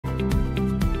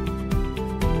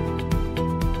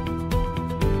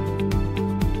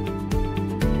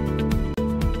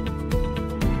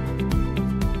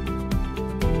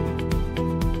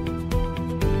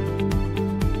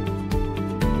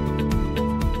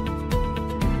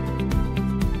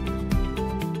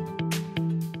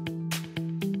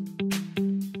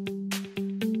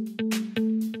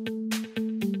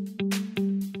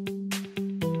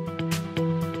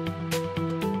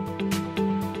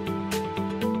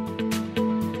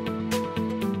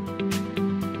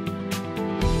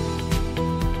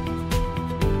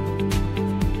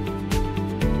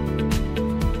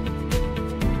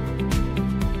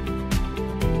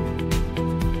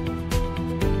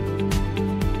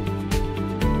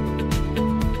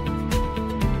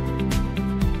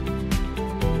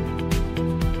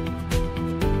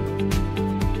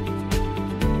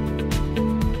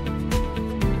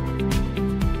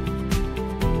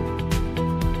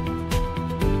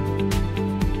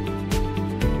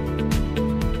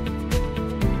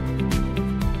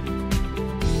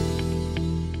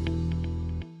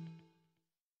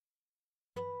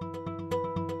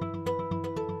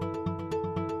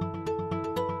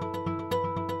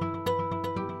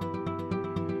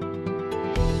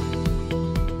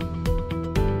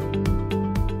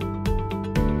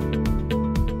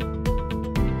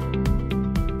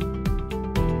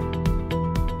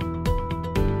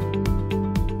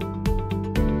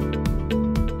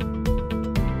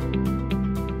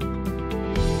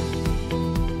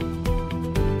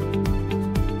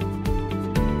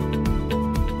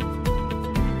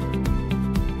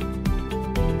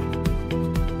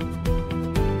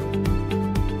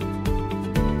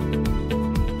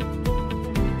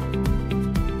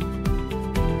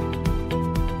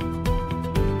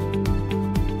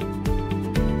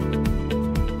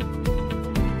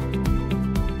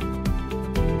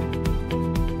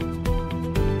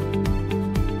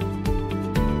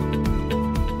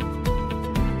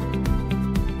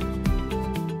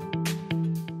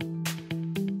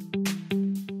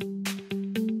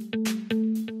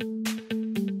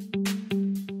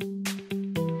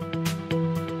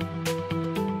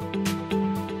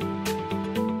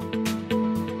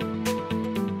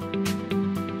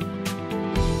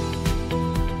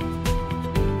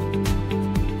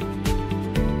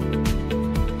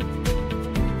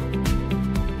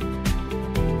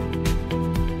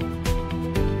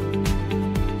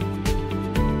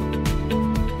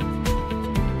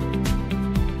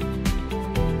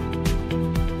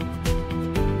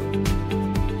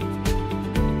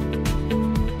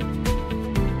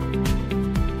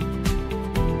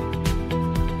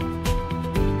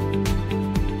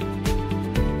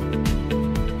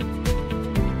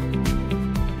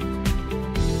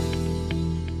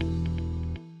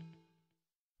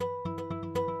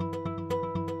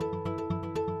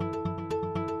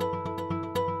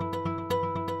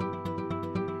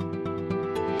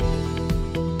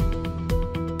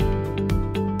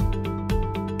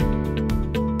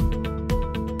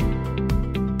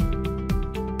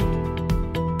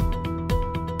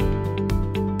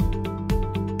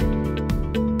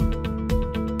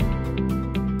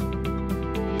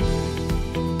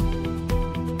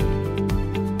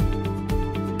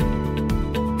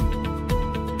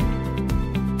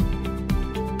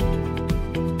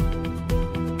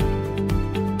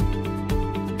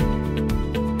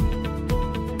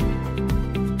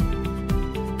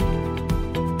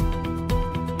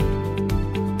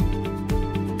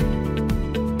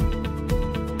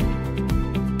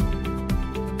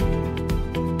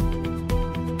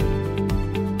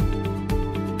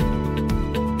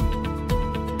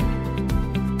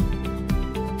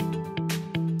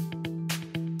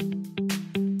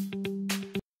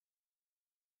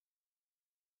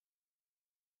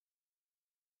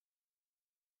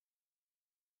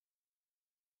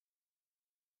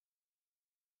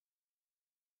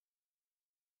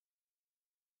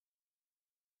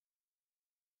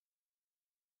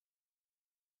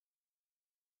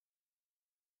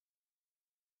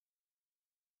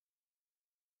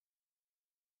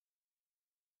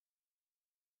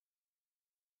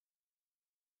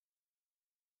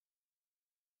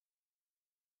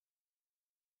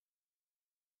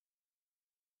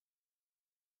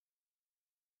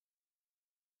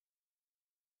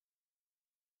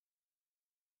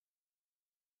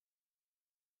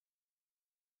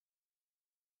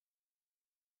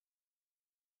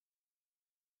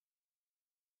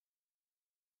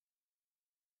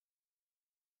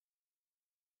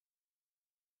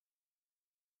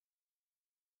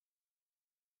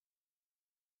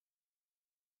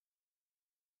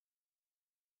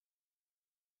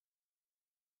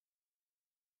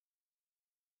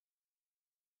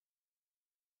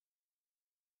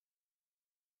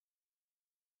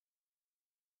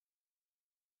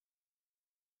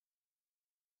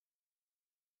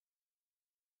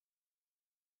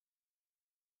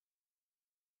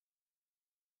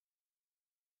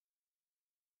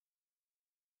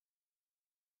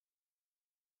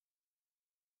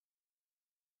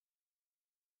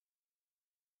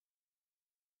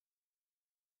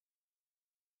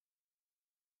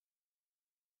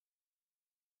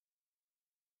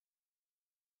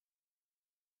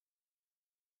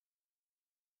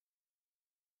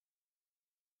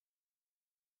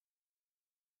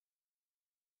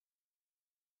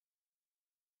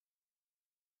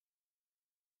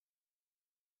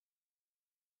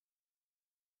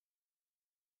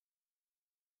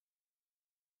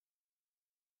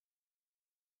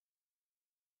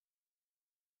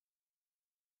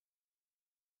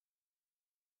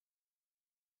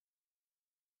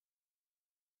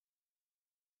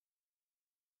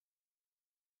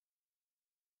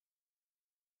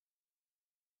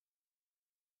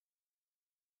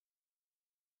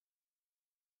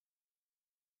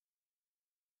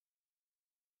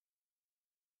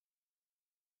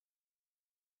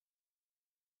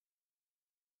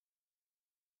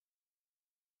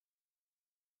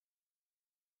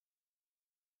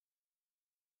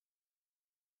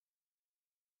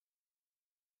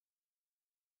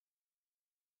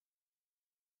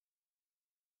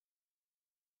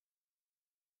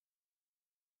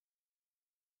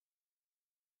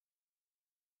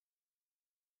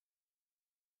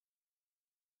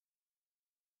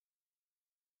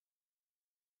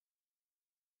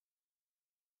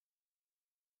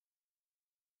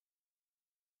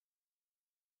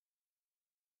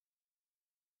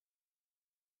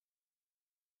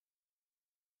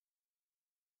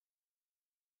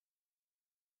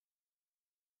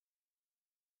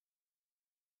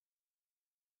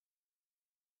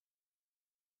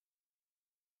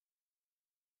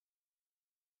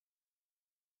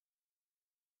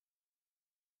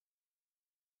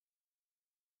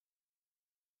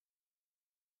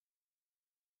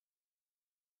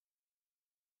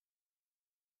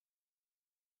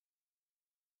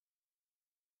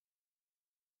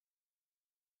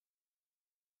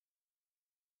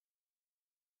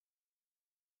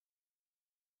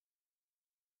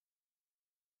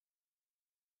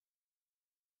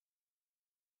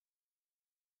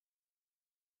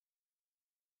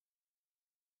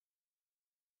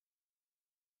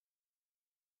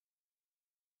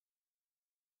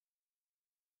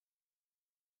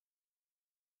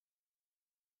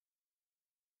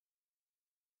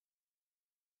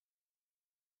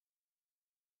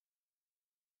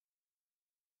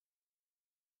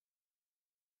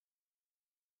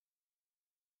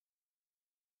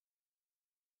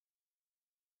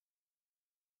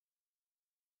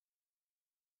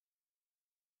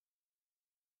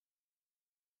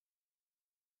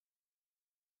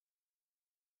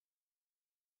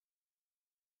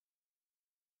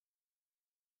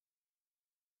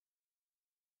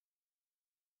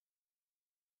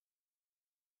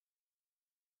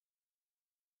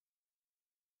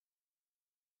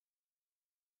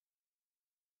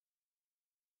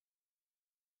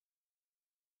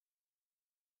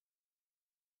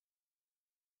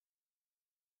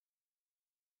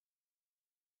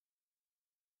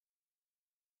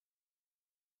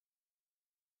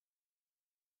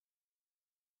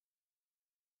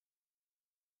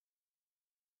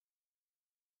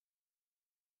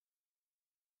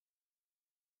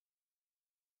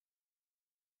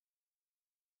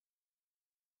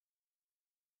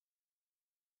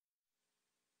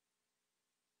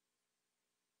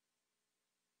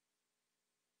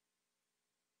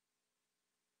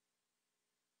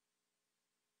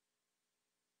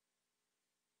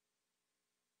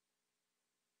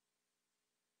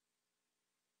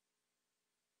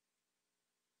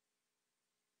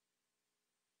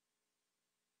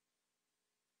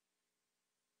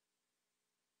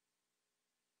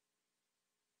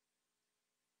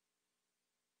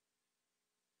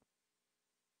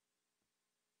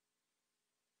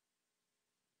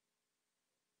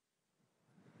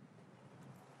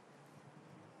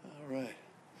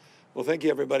Well, thank you,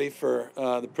 everybody, for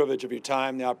the privilege of your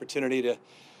time, the opportunity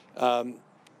to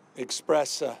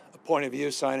express a point of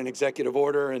view, sign an executive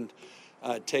order, and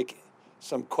take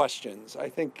some questions. I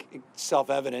think it's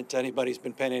self-evident to anybody who's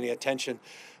been paying any attention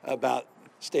about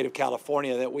the state of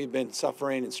California that we've been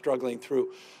suffering and struggling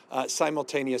through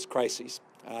simultaneous crises.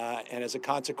 And as a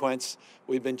consequence,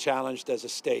 we've been challenged as a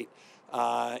state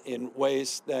in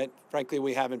ways that, frankly,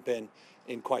 we haven't been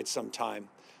in quite some time.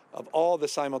 Of all the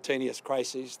simultaneous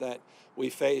crises that we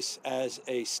face as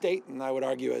a state, and I would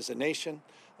argue as a nation,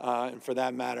 and for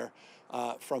that matter,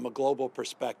 from a global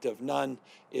perspective, none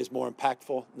is more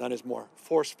impactful, none is more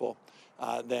forceful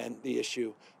than the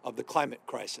issue of the climate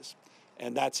crisis.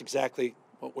 And that's exactly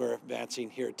what we're advancing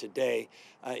here today,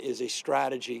 is a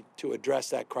strategy to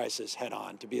address that crisis head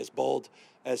on, to be as bold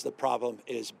as the problem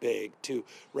is big, to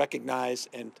recognize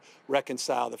and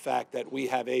reconcile the fact that we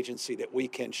have agency, that we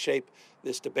can shape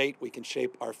this debate, we can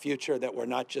shape our future, that we're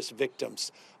not just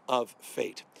victims of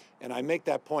fate. And I make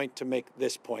that point to make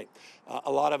this point.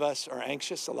 A lot of us are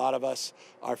anxious. A lot of us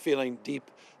are feeling deep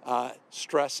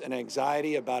stress and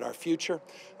anxiety about our future.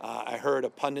 I heard a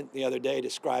pundit the other day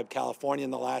describe California in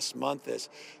the last month as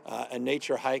a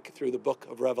nature hike through the book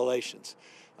of Revelations.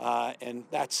 And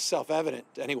that's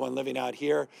self-evident to anyone living out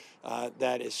here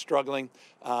that is struggling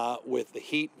with the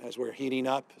heat as we're heating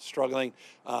up, struggling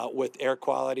with air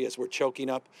quality as we're choking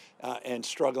up, and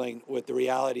struggling with the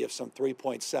reality of some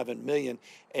 3.7 million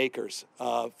acres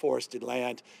of forested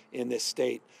land in this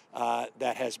state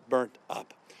that has burnt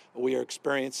up. We are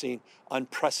experiencing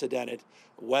unprecedented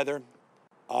weather.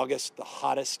 August, the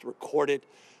hottest recorded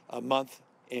month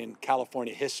in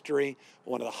California history,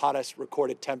 one of the hottest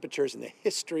recorded temperatures in the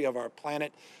history of our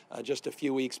planet. Just a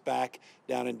few weeks back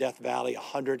down in Death Valley,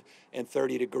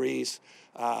 130 degrees.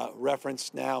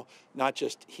 Reference now not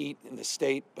just heat in the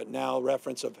state, but now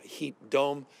reference of heat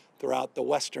dome throughout the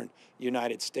western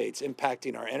United States,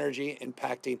 impacting our energy,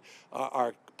 impacting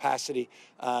our capacity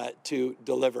to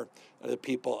deliver the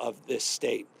people of this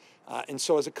state. And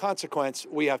so as a consequence,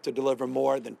 we have to deliver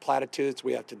more than platitudes.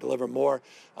 We have to deliver more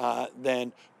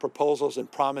than proposals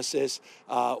and promises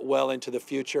well into the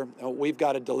future. We've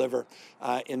got to deliver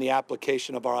in the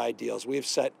application of our ideals. We've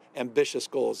set ambitious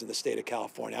goals in the state of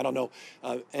California. I don't know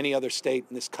any other state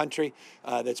in this country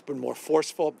that's been more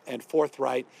forceful and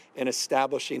forthright in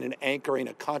establishing and anchoring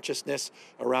a consciousness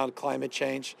around climate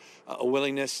change, a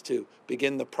willingness to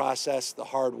begin the process, the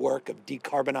hard work of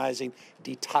decarbonizing,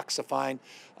 detoxifying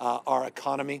our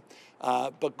economy.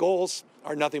 But goals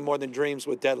are nothing more than dreams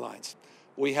with deadlines.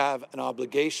 We have an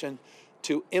obligation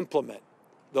to implement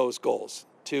those goals,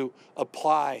 to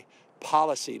apply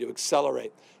policy to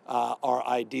accelerate our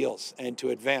ideals and to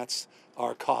advance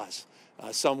our cause.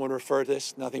 Some would refer to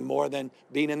this nothing more than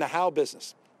being in the how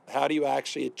business. How do you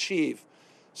actually achieve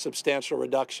substantial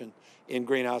reduction in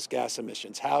greenhouse gas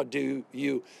emissions? How do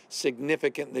you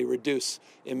significantly reduce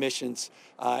emissions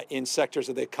in sectors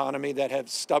of the economy that have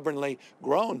stubbornly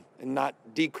grown and not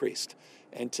decreased?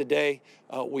 And today,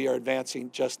 we are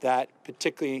advancing just that,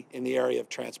 particularly in the area of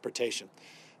transportation.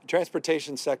 The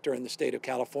transportation sector in the state of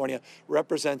California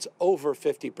represents over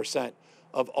 50%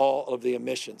 of all of the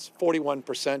emissions,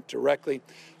 41% directly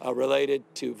related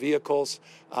to vehicles,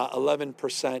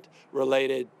 11%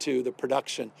 related to the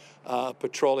production of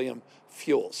petroleum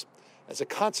fuels. As a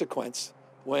consequence,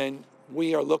 when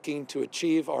we are looking to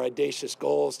achieve our audacious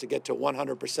goals to get to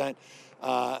 100%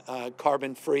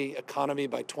 carbon-free economy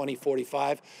by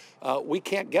 2045, we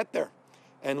can't get there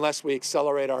unless we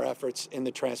accelerate our efforts in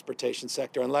the transportation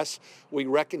sector, unless we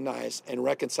recognize and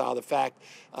reconcile the fact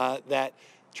that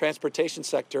transportation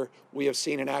sector, we have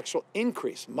seen an actual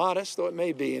increase, modest though it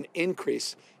may be, an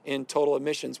increase in total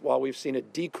emissions while we've seen a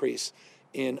decrease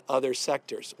in other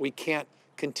sectors. We can't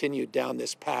continue down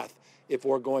this path if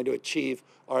we're going to achieve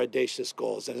our audacious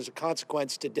goals. And as a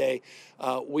consequence today,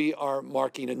 we are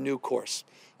marking a new course.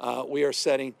 We are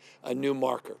setting a new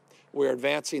marker. We're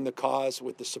advancing the cause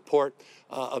with the support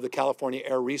of the California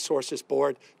Air Resources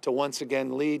Board to once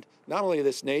again lead not only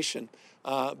this nation,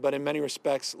 but in many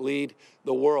respects lead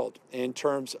the world in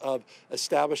terms of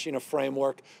establishing a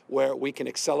framework where we can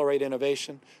accelerate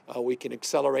innovation, we can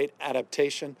accelerate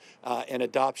adaptation and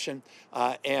adoption,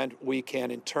 and we can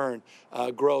in turn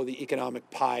grow the economic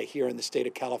pie here in the state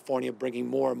of California, bringing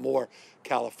more and more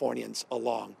Californians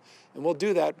along. And we'll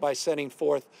do that by setting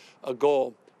forth a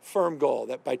goal, firm goal,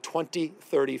 that by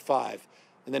 2035,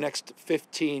 in the next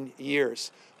 15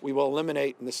 years, we will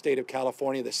eliminate in the state of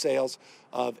California the sales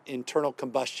of internal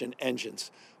combustion engines.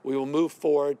 We will move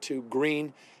forward to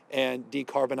green and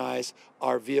decarbonize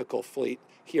our vehicle fleet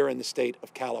here in the state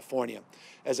of California.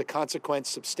 As a consequence,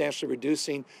 substantially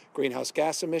reducing greenhouse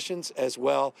gas emissions as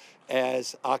well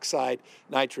as oxide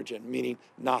nitrogen, meaning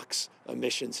NOx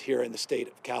emissions here in the state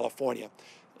of California.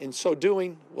 In so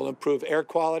doing, we'll improve air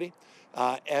quality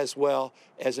as well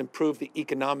as improve the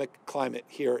economic climate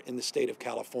here in the state of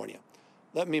California.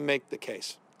 Let me make the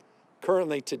case.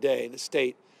 Currently today, the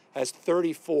state has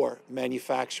 34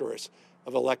 manufacturers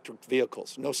of electric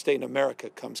vehicles. No state in America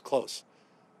comes close.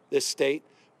 This state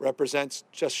represents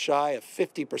just shy of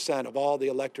 50% of all the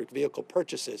electric vehicle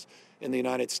purchases in the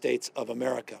United States of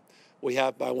America. We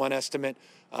have, by one estimate,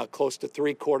 close to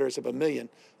 750,000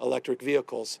 electric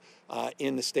vehicles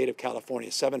in the state of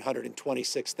California,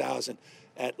 726,000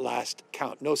 at last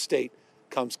count. No state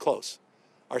comes close.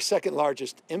 Our second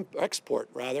largest export,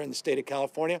 in the state of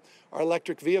California, are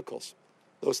electric vehicles.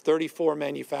 Those 34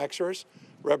 manufacturers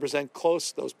represent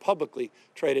those publicly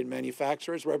traded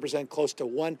manufacturers represent close to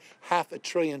 $500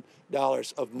 billion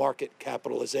of market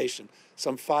capitalization,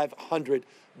 some $500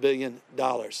 billion.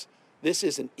 This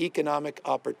is an economic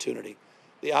opportunity,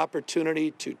 the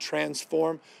opportunity to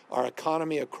transform our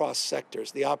economy across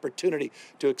sectors, the opportunity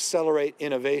to accelerate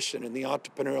innovation and the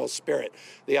entrepreneurial spirit,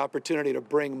 the opportunity to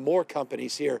bring more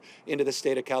companies here into the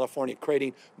state of California,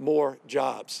 creating more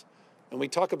jobs. When we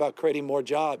talk about creating more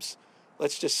jobs,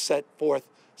 let's just set forth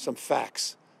some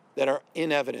facts that are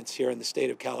in evidence here in the state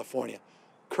of California.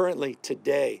 Currently,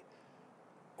 today,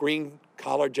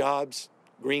 green-collar jobs,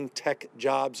 green tech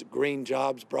jobs, green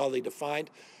jobs broadly defined,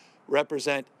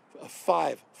 represent a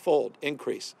five-fold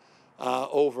increase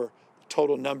over the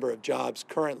total number of jobs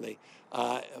currently,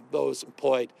 those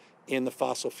employed in the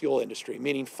fossil fuel industry,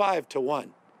 meaning 5 to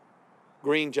 1.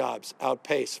 Green jobs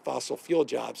outpace fossil fuel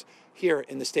jobs here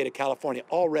in the state of California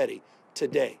already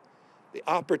today. The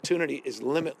opportunity is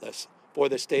limitless for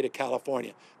the state of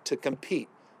California to compete,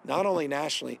 not only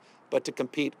nationally, but to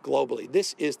compete globally.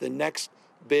 This is the next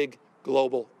big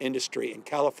global industry, and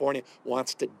California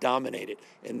wants to dominate it,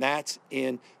 and that's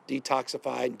in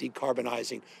detoxifying and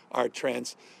decarbonizing our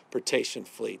transportation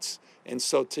fleets. And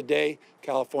so today,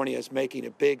 California is making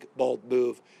a big, bold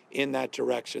move in that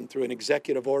direction through an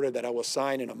executive order that I will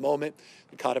sign in a moment,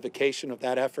 the codification of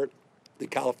that effort. The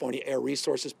California Air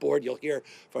Resources Board. You'll hear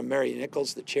from Mary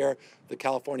Nichols, the chair of the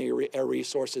California Air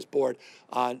Resources Board,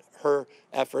 on her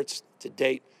efforts to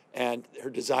date and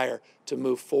her desire to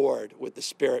move forward with the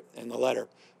spirit and the letter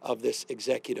of this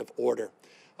executive order.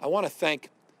 I want to thank,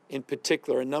 in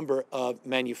particular, a number of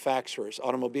manufacturers,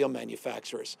 automobile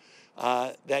manufacturers,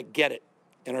 that get it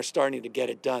and are starting to get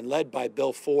it done, led by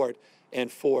Bill Ford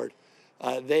and Ford.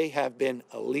 They have been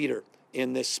a leader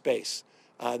in this space.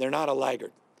 They're not a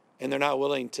laggard. And they're not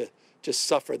willing to just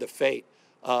suffer the fate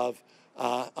of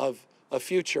a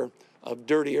future of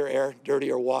dirtier air,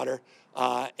 dirtier water,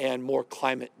 and more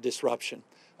climate disruption.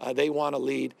 They want to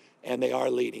lead, and they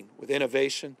are leading with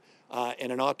innovation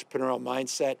and an entrepreneurial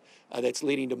mindset that's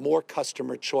leading to more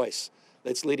customer choice,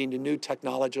 that's leading to new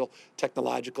technological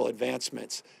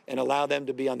advancements, and allow them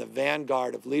to be on the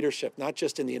vanguard of leadership, not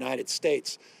just in the United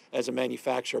States as a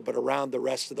manufacturer, but around the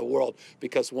rest of the world.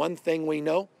 Because one thing we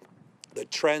know, the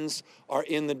trends are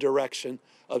in the direction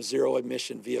of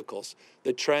zero-emission vehicles.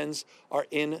 The trends are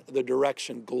in the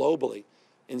direction globally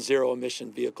in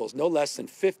zero-emission vehicles. No less than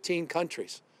 15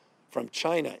 countries, from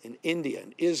China and India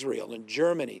and Israel and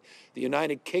Germany, the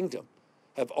United Kingdom,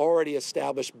 have already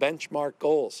established benchmark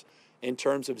goals in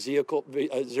terms of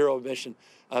zero-emission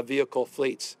vehicle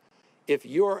fleets. If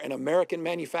you're an American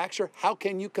manufacturer, how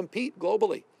can you compete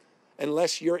globally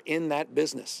unless you're in that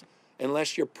business?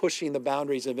 Unless you're pushing the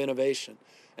boundaries of innovation,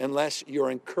 unless you're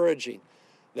encouraging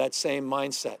that same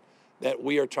mindset that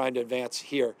we are trying to advance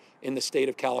here in the state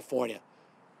of California.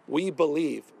 We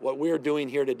believe what we're doing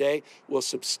here today will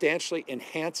substantially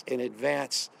enhance and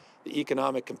advance the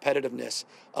economic competitiveness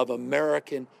of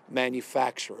American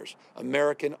manufacturers,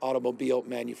 American automobile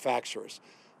manufacturers.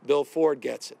 Bill Ford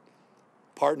gets it.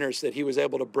 Partners that he was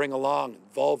able to bring along,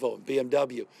 Volvo and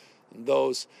BMW, and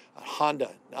those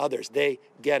Honda and others, they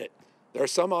get it. There are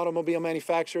some automobile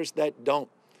manufacturers that don't,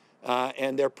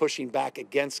 and they're pushing back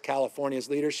against California's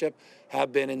leadership,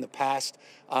 have been in the past,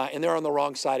 and they're on the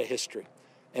wrong side of history.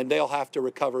 And they'll have to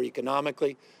recover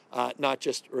economically, not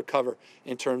just recover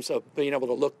in terms of being able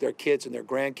to look their kids and their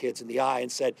grandkids in the eye and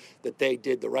said that they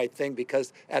did the right thing,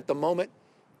 because at the moment,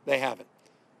 they haven't.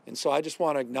 And so I just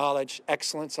want to acknowledge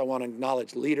excellence. I want to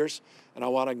acknowledge leaders, and I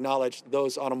want to acknowledge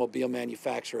those automobile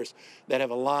manufacturers that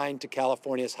have aligned to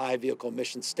California's high vehicle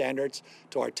emission standards,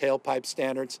 to our tailpipe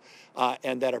standards,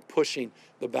 and that are pushing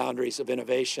the boundaries of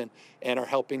innovation and are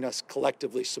helping us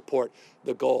collectively support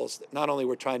the goals that not only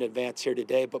we're trying to advance here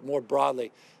today, but more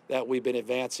broadly that we've been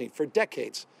advancing for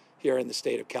decades here in the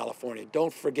state of California.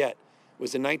 Don't forget, it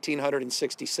was in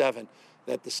 1967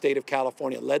 that the state of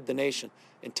California led the nation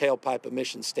in tailpipe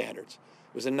emission standards.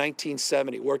 It was in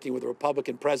 1970, working with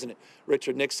Republican President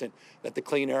Richard Nixon, that the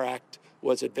Clean Air Act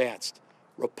was advanced.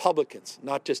 Republicans,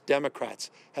 not just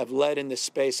Democrats, have led in this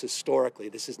space historically.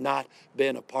 This has not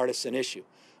been a partisan issue.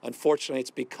 Unfortunately,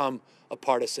 it's become a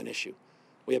partisan issue.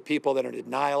 We have people that are in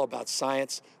denial about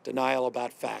science, denial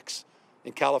about facts.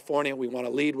 In California, we want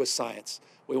to lead with science.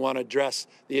 We want to address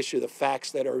the issue of the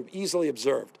facts that are easily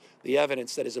observed, the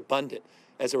evidence that is abundant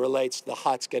as it relates to the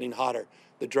hots getting hotter,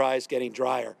 the dries getting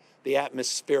drier, the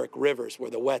atmospheric rivers where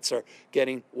the wets are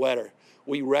getting wetter.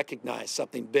 We recognize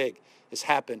something big has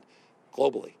happened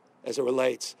globally as it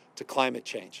relates to climate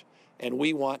change. And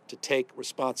we want to take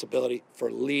responsibility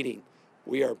for leading.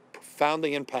 We are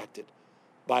profoundly impacted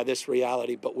by this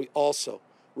reality, but we also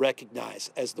recognize,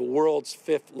 as the world's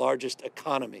fifth largest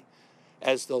economy,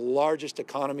 as the largest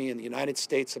economy in the United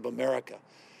States of America,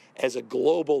 as a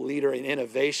global leader in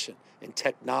innovation and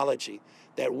technology,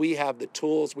 that we have the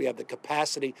tools, we have the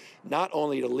capacity not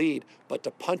only to lead, but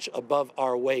to punch above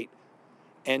our weight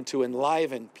and to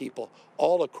enliven people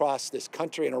all across this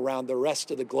country and around the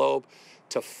rest of the globe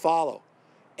to follow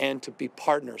and to be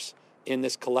partners in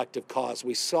this collective cause.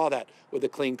 We saw that with the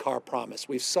Clean Car Promise.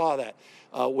 We saw that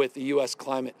with the U.S.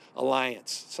 Climate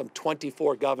Alliance, some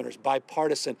 24 governors,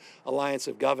 bipartisan alliance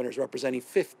of governors representing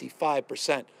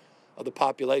 55% of the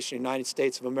population of the United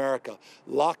States of America,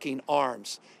 locking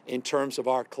arms in terms of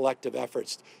our collective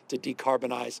efforts to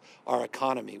decarbonize our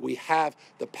economy. We have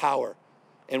the power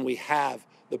and we have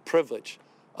the privilege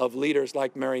of leaders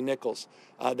like Mary Nichols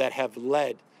that have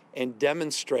led and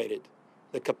demonstrated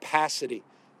the capacity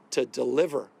to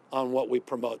deliver on what we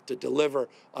promote, to deliver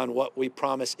on what we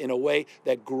promise in a way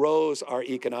that grows our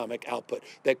economic output,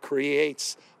 that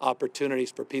creates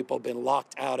opportunities for people who've been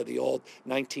locked out of the old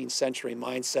 19th century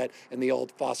mindset and the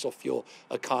old fossil fuel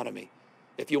economy.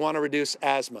 If you want to reduce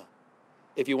asthma,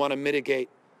 if you want to mitigate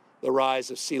the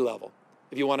rise of sea level,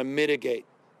 if you want to mitigate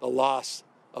the loss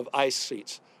of ice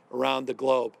sheets around the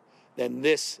globe, then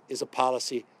this is a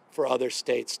policy for other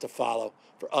states to follow,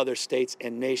 for other states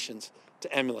and nations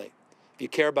to emulate. If you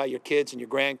care about your kids and your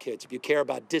grandkids, if you care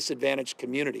about disadvantaged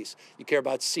communities, you care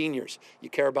about seniors, you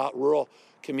care about rural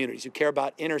communities, you care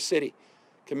about inner city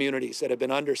communities that have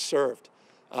been underserved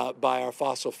by our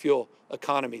fossil fuel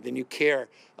economy, then you care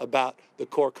about the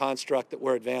core construct that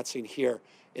we're advancing here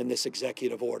in this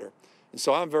executive order. And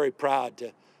so I'm very proud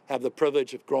to have the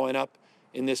privilege of growing up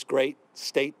in this great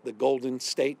state, the Golden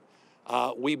State.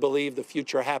 We believe the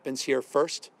future happens here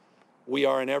first. We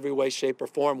are in every way, shape, or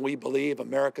form, we believe,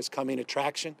 America's coming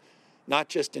attraction, not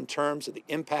just in terms of the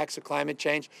impacts of climate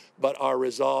change, but our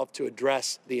resolve to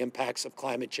address the impacts of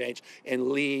climate change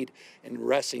and lead in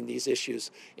addressing these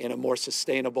issues in a more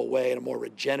sustainable way and a more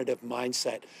regenerative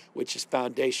mindset, which is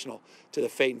foundational to the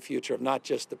fate and future of not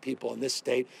just the people in this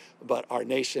state, but our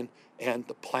nation and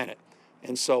the planet.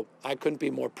 And so I couldn't be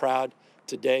more proud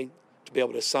today to be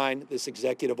able to sign this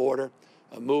executive order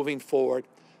moving forward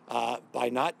by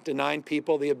not denying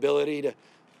people the ability to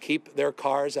keep their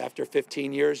cars after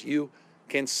 15 years. You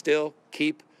can still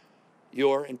keep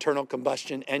your internal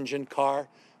combustion engine car.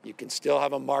 You can still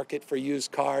have a market for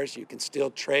used cars. You can still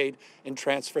trade and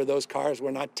transfer those cars.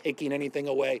 We're not taking anything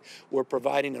away. We're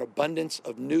providing an abundance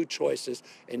of new choices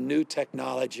and new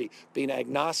technology, being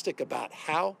agnostic about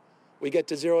how we get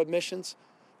to zero emissions,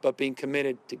 but being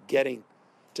committed to getting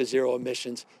to zero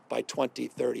emissions by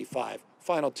 2035.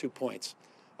 Final 2 points.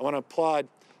 I want to applaud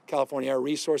California Air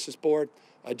Resources Board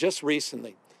just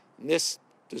recently, and this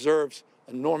deserves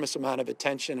an enormous amount of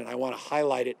attention, and I want to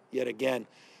highlight it yet again.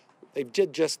 They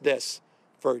did just this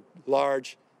for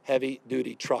large,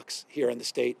 heavy-duty trucks here in the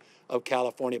state of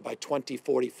California. By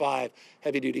 2045,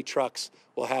 heavy-duty trucks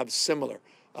will have similar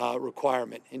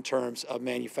requirement in terms of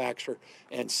manufacture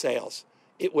and sales.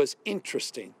 It was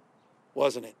interesting,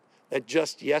 wasn't it, that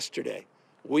just yesterday,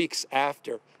 weeks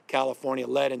after California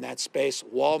led in that space,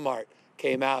 Walmart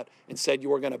came out and said,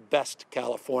 you are going to best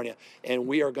California, and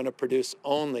we are going to produce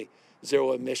only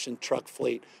zero-emission truck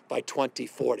fleet by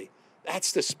 2040.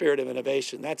 That's the spirit of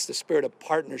innovation. That's the spirit of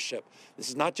partnership. This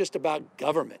is not just about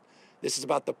government. This is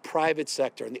about the private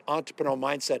sector and the entrepreneurial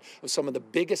mindset of some of the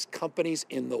biggest companies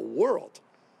in the world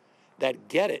that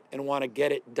get it and want to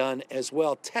get it done as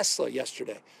well. Tesla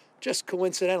yesterday, just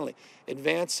coincidentally,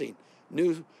 advancing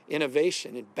new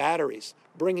innovation in batteries,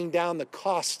 bringing down the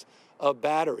cost of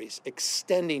batteries,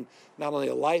 extending not only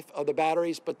the life of the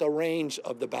batteries, but the range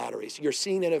of the batteries. You're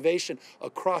seeing innovation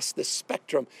across the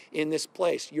spectrum in this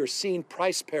place. You're seeing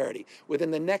price parity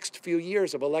within the next few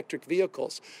years of electric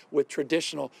vehicles with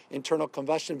traditional internal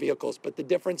combustion vehicles. But the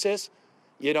difference is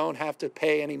you don't have to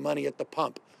pay any money at the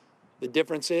pump. The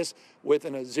difference is with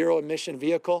a zero emission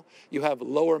vehicle, you have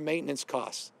lower maintenance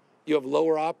costs. You have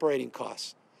lower operating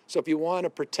costs. So if you want to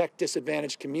protect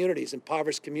disadvantaged communities,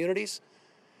 impoverished communities,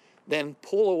 then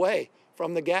pull away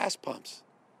from the gas pumps.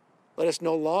 Let us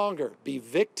no longer be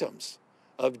victims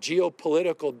of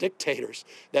geopolitical dictators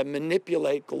that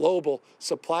manipulate global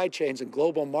supply chains and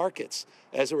global markets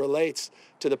as it relates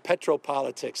to the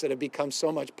petropolitics that have become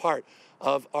so much part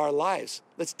of our lives.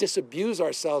 Let's disabuse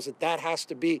ourselves that has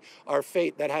to be our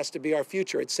fate, that has to be our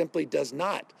future. It simply does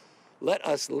not. Let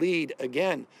us lead,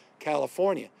 again,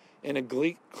 California in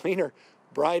a cleaner,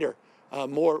 brighter,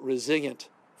 more resilient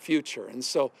future. And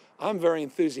so I'm very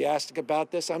enthusiastic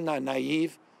about this. I'm not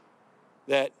naive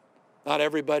that not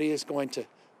everybody is going to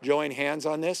join hands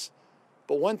on this.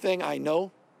 But one thing I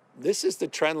know, this is the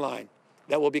trend line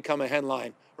that will become a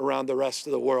headline around the rest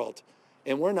of the world.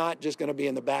 And we're not just going to be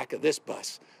in the back of this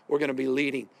bus. We're going to be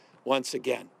leading once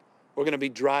again. We're going to be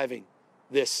driving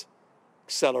this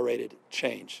accelerated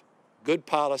change. Good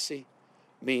policy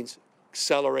means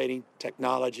accelerating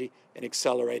technology and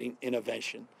accelerating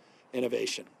innovation.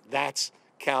 That's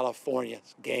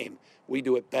California's game. We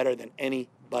do it better than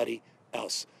anybody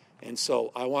else. And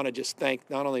so I want to just thank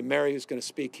not only Mary, who's going to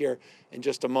speak here in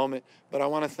just a moment, but I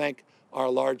want to thank our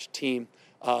large team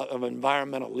of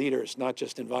environmental leaders, not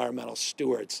just environmental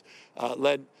stewards,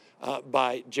 led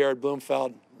by Jared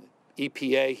Bloomfeld,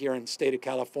 EPA here in the state of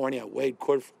California, Wade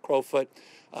Crowfoot,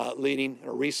 leading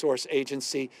a resource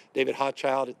agency, David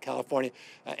Hochschild at California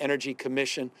Energy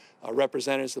Commission,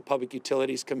 representatives of the Public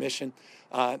Utilities Commission,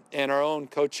 and our own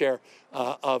co-chair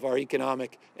of our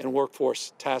Economic and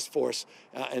Workforce Task Force,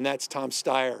 and that's Tom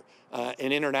Steyer,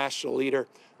 an international leader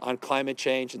on climate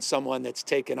change and someone that's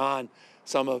taken on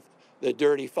some of the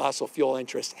dirty fossil fuel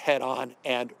interests head on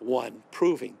and won,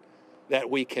 proving that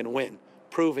we can win,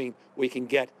 proving we can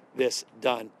get this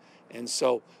done. And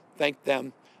so thank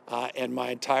them and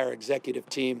my entire executive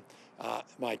team,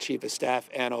 my chief of staff,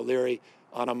 Ann O'Leary,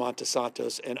 Ana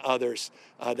Montesantos, and others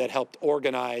that helped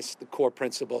organize the core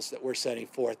principles that we're setting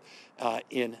forth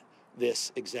in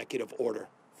this executive order.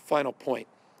 Final point,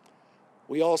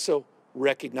 we also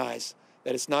recognize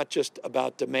that it's not just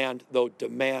about demand, though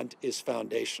demand is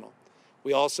foundational.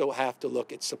 We also have to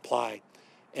look at supply.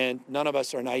 And none of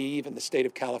us are naive in the state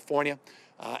of California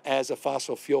as a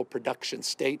fossil fuel production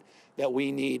state that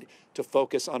we need to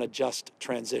focus on a just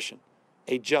transition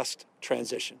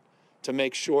to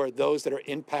make sure those that are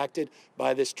impacted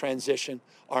by this transition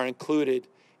are included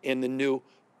in the new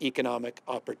economic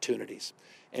opportunities.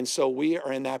 And so we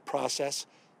are in that process.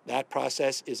 That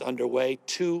process is underway.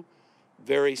 2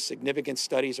 very significant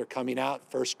studies are coming out.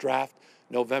 First draft,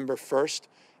 November 1st,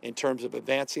 in terms of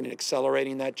advancing and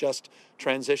accelerating that just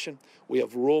transition. We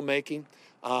have rulemaking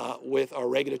with our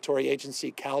regulatory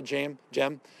agency,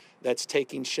 CalGEM, that's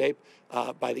taking shape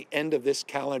by the end of this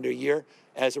calendar year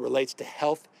as it relates to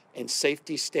health and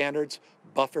safety standards,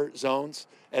 buffer zones,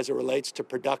 as it relates to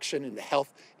production and the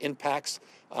health impacts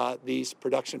these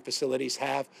production facilities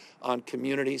have on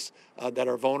communities that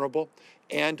are vulnerable.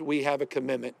 And we have a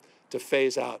commitment to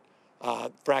phase out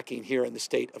fracking here in the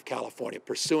state of California.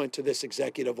 Pursuant to this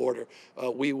executive order,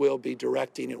 we will be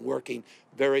directing and working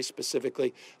very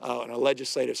specifically on a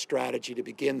legislative strategy to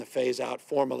begin the phase out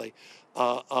formally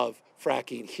of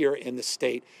fracking here in the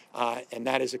state. And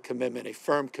that is a commitment, a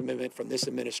firm commitment from this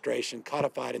administration,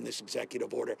 codified in this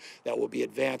executive order that will be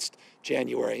advanced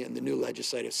January in the new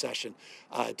legislative session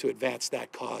to advance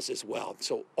that cause as well.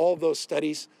 So all those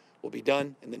studies will be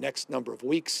done in the next number of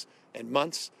weeks and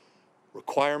months.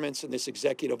 Requirements in this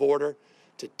executive order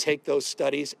to take those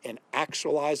studies and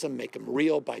actualize them, make them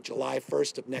real by July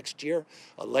 1st of next year,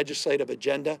 a legislative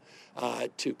agenda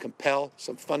to compel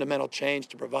some fundamental change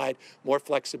to provide more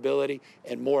flexibility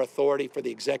and more authority for the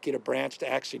executive branch to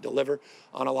actually deliver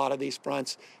on a lot of these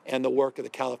fronts, and the work of the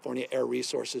California Air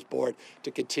Resources Board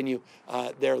to continue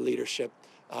their leadership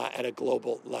at a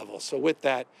global level. So with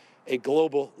that, a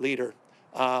global leader,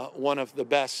 one of the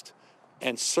best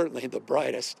and certainly the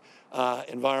brightest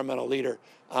environmental leader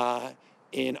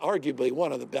in arguably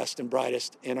one of the best and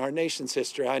brightest in our nation's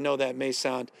history. I know that may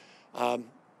sound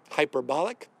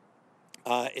hyperbolic,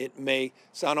 It may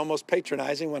sound almost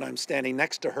patronizing when I'm standing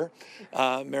next to her,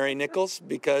 Mary Nichols,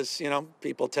 because, you know,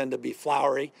 people tend to be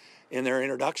flowery in their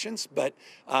introductions, but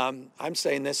I'm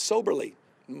saying this soberly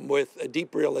with a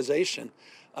deep realization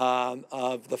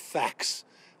of the facts.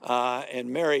 And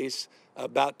Mary's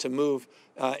about to move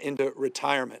into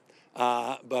retirement,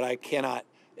 but I cannot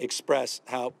express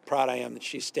how proud I am that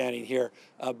she's standing here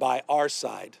by our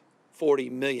side, 40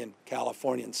 million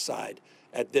Californians' side,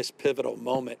 at this pivotal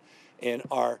moment in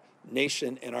our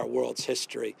nation and our world's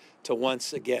history to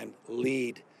once again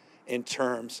lead in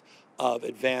terms of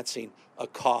advancing a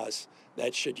cause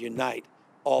that should unite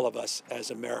all of us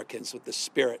as Americans with the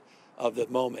spirit of the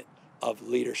moment of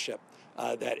leadership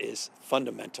that is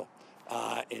fundamental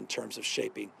in terms of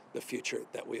shaping the future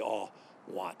that we all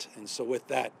want. And so with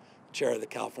that, Chair of the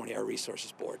California Air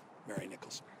Resources Board, Mary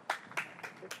Nichols.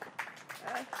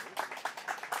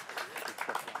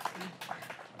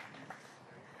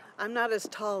 I'm not as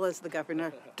tall as the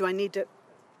governor. Do I need to?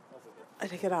 I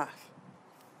take it off.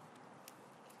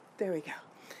 There we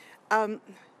go.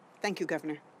 Thank you,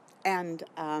 Governor. And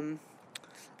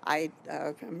I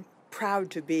am proud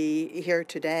to be here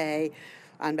today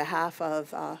on behalf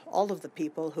of all of the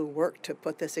people who worked to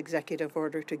put this executive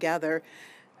order together.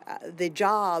 The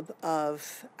job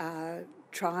of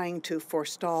trying to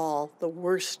forestall the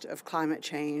worst of climate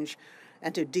change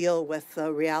and to deal with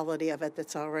the reality of it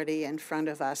that's already in front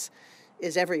of us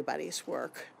is everybody's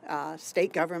work.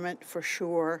 State government, for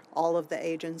sure, all of the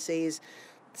agencies,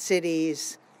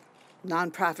 cities,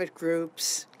 nonprofit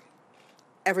groups,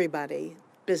 everybody,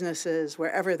 businesses,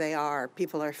 wherever they are,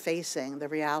 people are facing the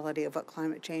reality of what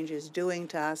climate change is doing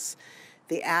to us,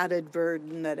 the added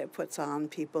burden that it puts on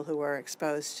people who are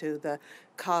exposed to the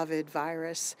COVID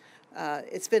virus.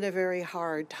 It's been a very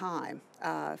hard time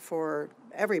for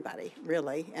everybody,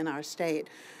 really, in our state.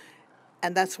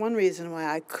 And that's one reason why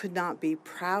I could not be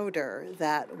prouder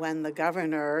that when the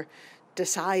governor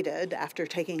decided, after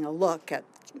taking a look at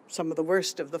some of the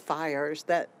worst of the fires,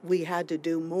 that we had to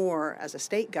do more as a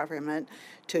state government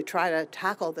to try to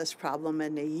tackle this problem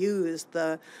and to use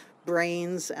the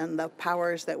brains and the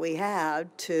powers that we had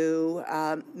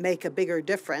to make a bigger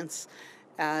difference.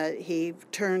 He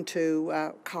turned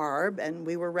to CARB, and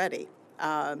we were ready.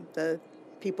 The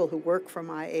people who work for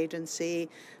my agency,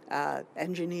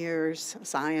 engineers,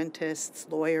 scientists,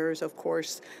 lawyers, of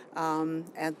course,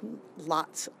 and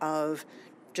lots of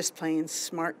just plain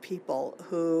smart people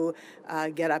who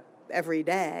get up every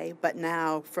day, but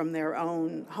now from their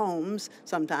own homes,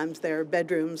 sometimes their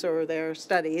bedrooms or their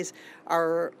studies,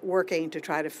 are working to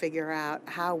try to figure out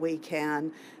how we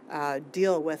can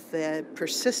deal with the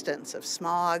persistence of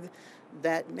smog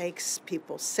that makes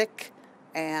people sick,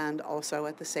 and also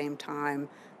at the same time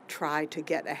try to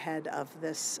get ahead of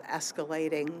this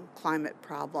escalating climate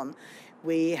problem.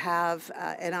 We have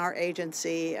in our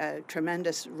agency a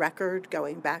tremendous record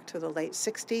going back to the late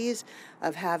 60s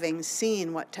of having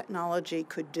seen what technology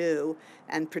could do,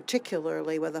 and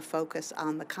particularly with a focus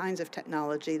on the kinds of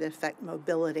technology that affect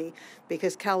mobility,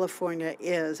 because California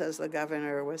is, as the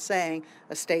governor was saying,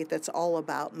 a state that's all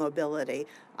about mobility.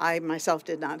 I myself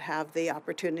did not have the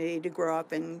opportunity to grow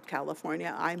up in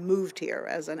California. I moved here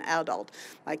as an adult.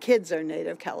 My kids are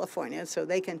native Californians, so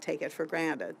they can take it for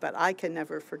granted, but I can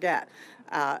never forget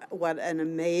what an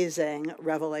amazing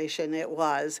revelation it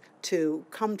was to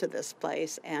come to this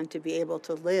place and to be able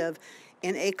to live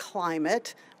in a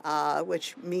climate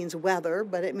which means weather,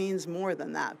 but it means more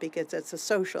than that, because it's a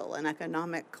social and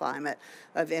economic climate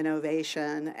of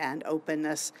innovation and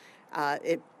openness.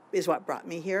 It is what brought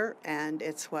me here, and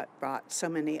it's what brought so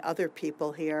many other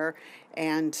people here.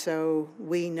 And so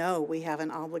we know we have an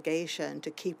obligation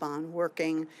to keep on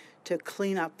working to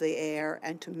clean up the air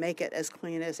and to make it as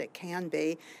clean as it can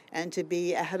be, and to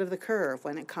be ahead of the curve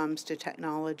when it comes to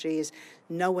technologies,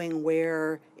 knowing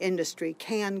where industry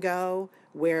can go,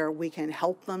 where we can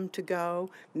help them to go,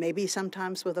 maybe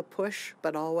sometimes with a push,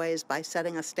 but always by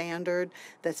setting a standard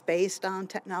that's based on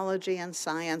technology and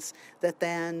science that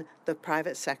then the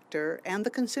private sector and the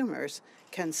consumers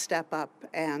can step up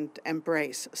and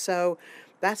embrace. So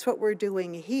that's what we're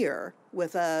doing here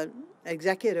with an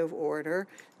executive order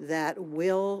that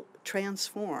will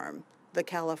transform the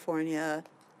California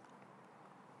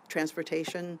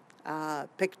transportation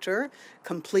picture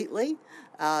completely.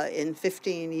 In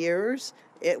 15 years,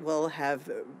 it will have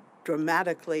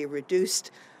dramatically reduced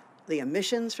the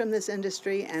emissions from this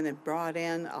industry, and it brought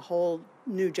in a whole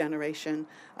new generation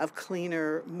of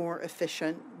cleaner, more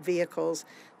efficient vehicles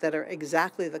that are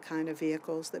exactly the kind of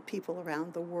vehicles that people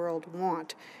around the world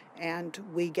want. and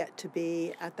we get to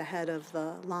be at the head of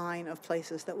the line of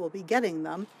places that will be getting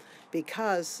them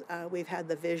because we've had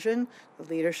the vision, the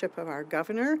leadership of our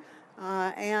governor,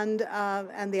 and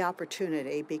the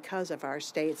opportunity because of our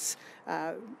state's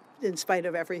in spite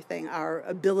of everything, our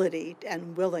ability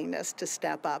and willingness to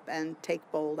step up and take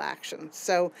bold action.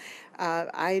 So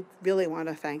I really want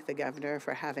to thank the governor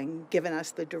for having given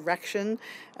us the direction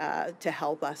to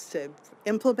help us to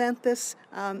implement this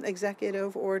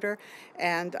executive order.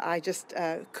 And I just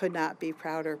could not be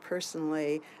prouder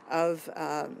personally of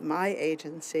my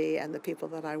agency and the people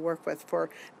that I work with for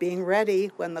being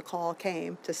ready when the call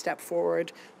came to step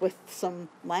forward with some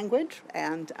language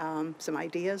and some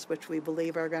ideas which we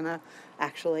believe are going to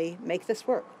actually make this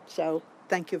work. So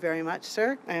thank you very much,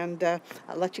 sir, and I'll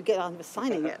let you get on with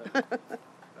signing it.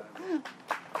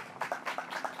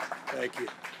 Thank you.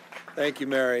 Thank you,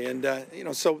 Mary. And,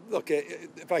 so look,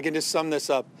 if I can just sum this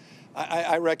up,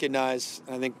 I recognize,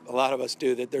 I think a lot of us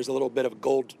do, that there's a little bit of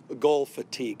goal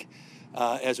fatigue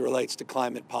as it relates to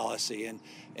climate policy.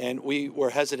 And we were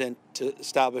hesitant to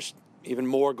establish even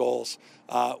more goals.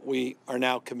 We are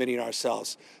now committing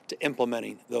ourselves to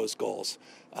implementing those goals.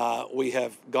 We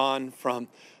have gone from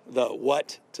the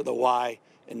what to the why,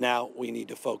 and now we need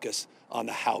to focus on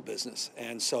the how business.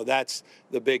 And so that's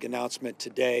the big announcement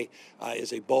today,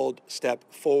 is a bold step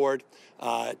forward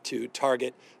to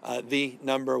target the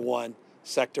 #1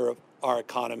 sector of our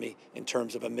economy in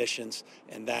terms of emissions,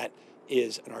 and that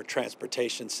is in our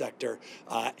transportation sector,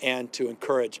 and to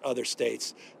encourage other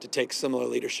states to take similar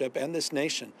leadership and this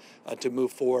nation to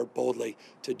move forward boldly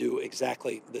to do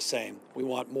exactly the same. We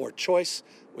want more choice.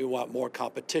 We want more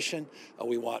competition.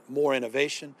 We want more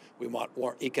innovation. We want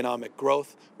more economic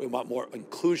growth. We want more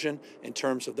inclusion in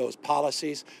terms of those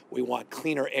policies. We want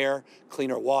cleaner air,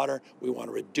 cleaner water. We want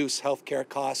to reduce healthcare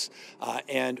costs,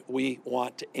 and we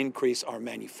want to increase our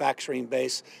manufacturing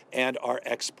base and our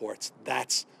exports.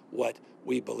 That's what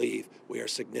we believe we are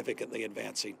significantly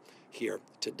advancing here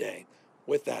today.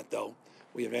 With that, though,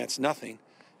 we advance nothing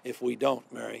if we don't,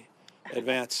 Mary,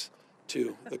 advance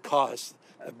to the cause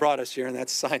that brought us here, and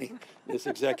that's signing this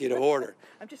executive order.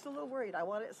 I'm just a little worried. I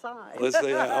want it signed.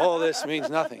 All this means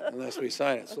nothing unless we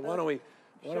sign it. So why don't we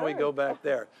go back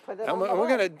there? And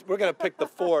we're gonna pick the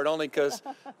Ford only because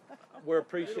we're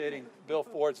appreciating Bill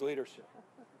Ford's leadership.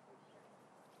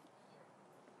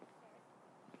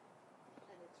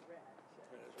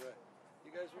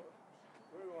 You guys,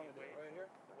 where do we want to do it? Right here?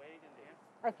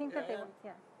 I think that they want,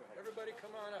 yeah. Everybody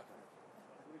come on up.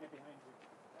 This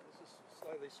is a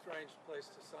slightly strange place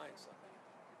to sign something.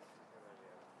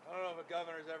 I don't know if a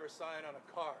governor's ever signed on a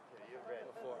car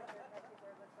before.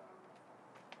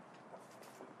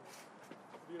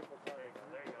 Beautiful car.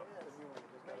 There you go. The new one,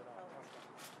 just got it on.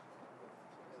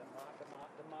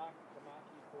 The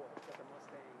Mach-E 4. It's got the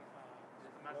Mustang.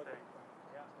 The Mustang.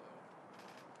 Yeah.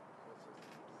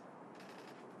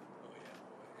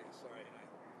 Sorry.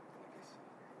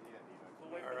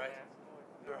 All right. All right.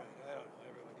 I don't know.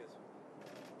 Everyone gets it.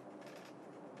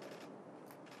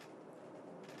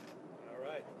 All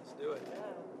right. Let's do it.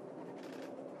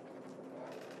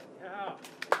 Yeah.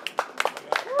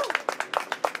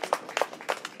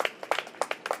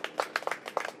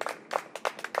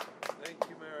 Thank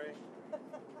you, Mary.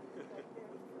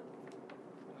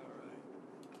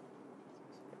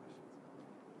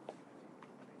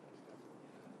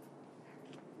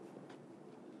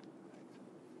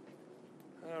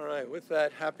 All right, with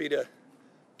that, happy to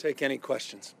take any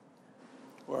questions.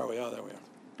 Where are we? Oh, there we are.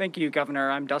 Thank you,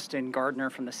 Governor. I'm Dustin Gardner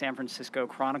from the San Francisco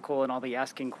Chronicle, and I'll be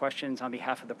asking questions on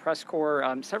behalf of the press corps.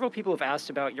 Several people have asked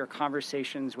about your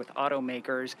conversations with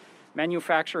automakers.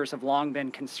 Manufacturers have long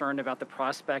been concerned about the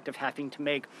prospect of having to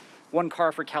make one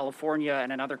car for California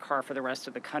and another car for the rest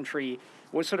of the country.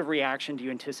 What sort of reaction do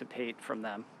you anticipate from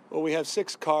them? Well, we have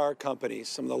 6 car companies,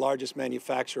 some of the largest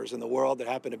manufacturers in the world that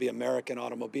happen to be American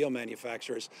automobile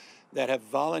manufacturers, that have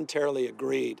voluntarily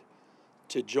agreed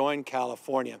to join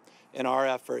California in our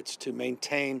efforts to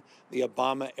maintain the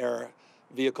Obama-era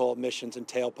vehicle emissions and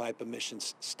tailpipe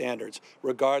emissions standards,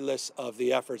 regardless of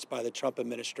the efforts by the Trump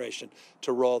administration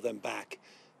to roll them back.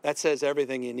 That says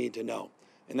everything you need to know,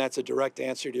 and that's a direct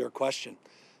answer to your question.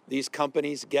 These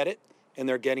companies get it, and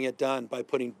they're getting it done by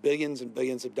putting billions and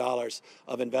billions of dollars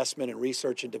of investment in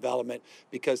research and development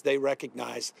because they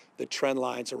recognize the trend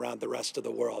lines around the rest of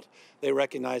the world. They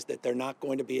recognize that they're not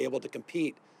going to be able to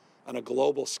compete on a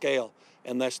global scale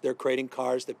unless they're creating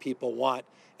cars that people want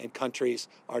and countries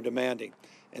are demanding.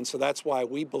 And so that's why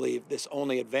we believe this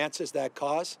only advances that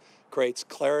cause, creates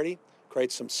clarity,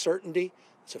 creates some certainty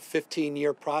It's a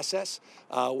 15-year process,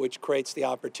 which creates the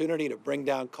opportunity to bring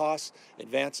down costs,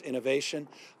 advance innovation,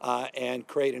 and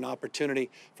create an opportunity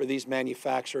for these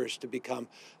manufacturers to become,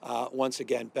 once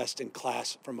again, best in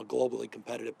class from a globally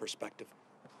competitive perspective.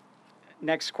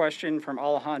 Next question from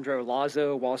Alejandro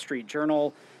Lazo, Wall Street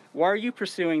Journal. Why are you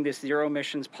pursuing this zero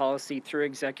emissions policy through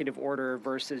executive order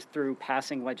versus through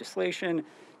passing legislation?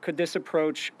 Could this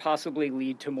approach possibly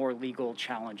lead to more legal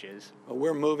challenges? Well,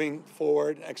 we're moving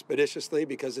forward expeditiously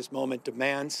because this moment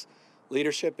demands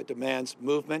leadership, it demands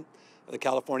movement. The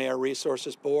California Air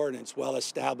Resources Board and its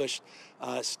well-established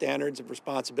standards of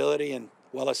responsibility and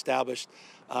well-established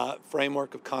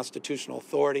framework of constitutional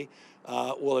authority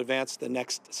will advance the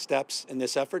next steps in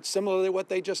this effort, similarly to what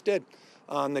they just did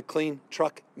on the clean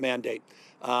truck mandate.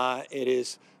 It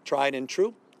is tried and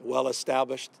true,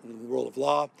 well-established in the rule of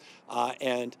law,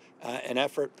 and an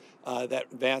effort that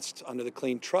advanced under the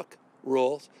clean truck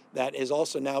rules that is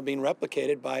also now being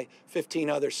replicated by 15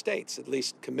 other states, at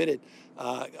least committed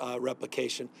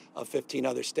replication of 15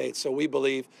 other states. So we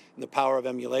believe in the power of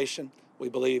emulation. We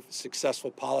believe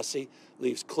successful policy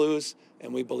leaves clues,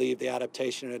 and we believe the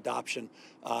adaptation and adoption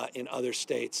in other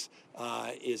states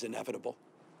is inevitable.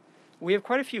 We have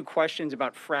quite a few questions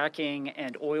about fracking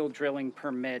and oil drilling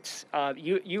permits.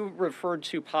 You referred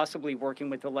to possibly working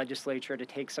with the legislature to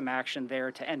take some action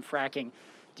there to end fracking.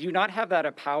 Do you not have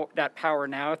that power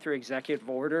now through executive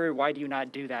order? Why do you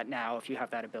not do that now if you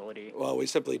have that ability? Well, we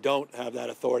simply don't have that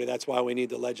authority. That's why we need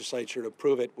the legislature to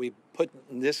approve it. We put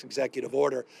in this executive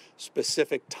order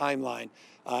specific timeline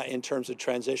in terms of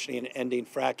transitioning and ending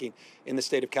fracking in the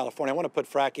state of California. I want to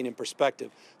put fracking in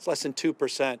perspective. It's less than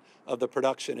 2% of the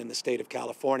production in the state of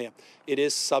California. It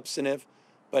is substantive,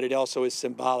 but it also is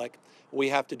symbolic. We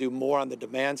have to do more on the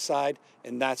demand side,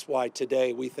 and that's why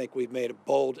today we think we've made a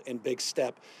bold and big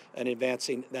step in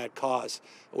advancing that cause.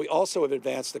 We also have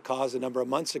advanced the cause a number of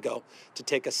months ago to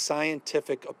take a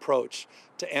scientific approach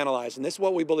to analyze, and this is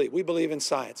what we believe. We believe in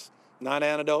science, not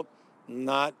anecdote,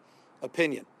 not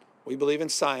opinion. We believe in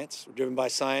science. We're driven by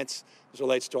science as it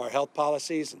relates to our health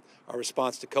policies and our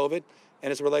response to COVID,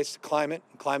 and as it relates to climate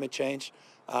and climate change.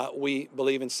 We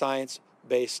believe in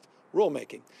science-based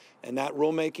rulemaking. And that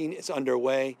rulemaking is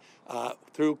underway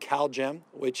through CalGEM,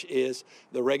 which is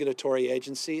the regulatory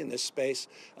agency in this space,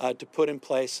 to put in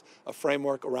place a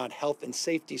framework around health and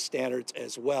safety standards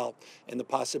as well, and the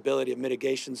possibility of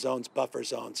mitigation zones, buffer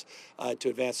zones, to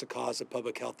advance the cause of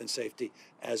public health and safety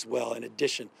as well, in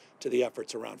addition to the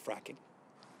efforts around fracking.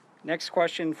 Next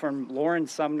question from Lauren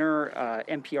Sumner,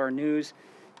 NPR News.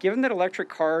 Given that electric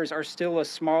cars are still a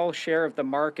small share of the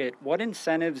market, what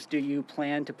incentives do you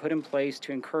plan to put in place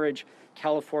to encourage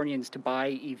Californians to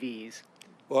buy EVs?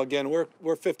 Well, again, we're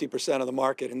 50% of the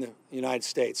market in the United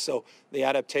States, so the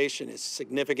adaptation is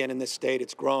significant in this state.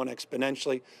 It's grown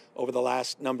exponentially over the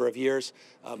last number of years.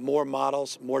 More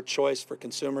models, more choice for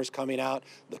consumers coming out,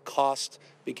 the cost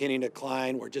beginning to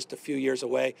decline. We're just a few years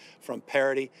away from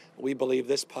parity. We believe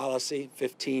this policy,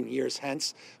 15 years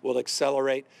hence, will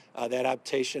accelerate the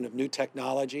adaptation of new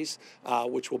technologies,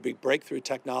 which will be breakthrough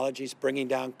technologies, bringing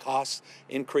down costs,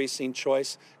 increasing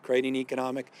choice, creating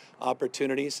economic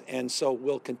opportunities. And so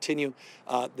we'll continue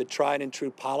the tried and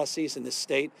true policies in the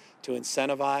state to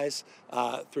incentivize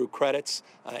through credits,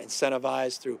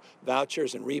 incentivize through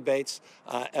vouchers and rebates,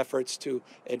 efforts to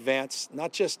advance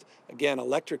not just, again,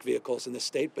 electric vehicles in the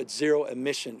state, but zero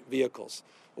emission vehicles.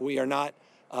 We are not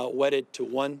wedded to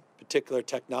one particular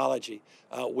technology.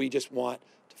 We just want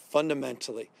to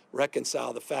fundamentally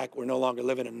reconcile the fact we're no longer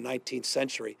living in the 19th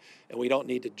century, and we don't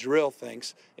need to drill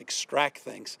things, extract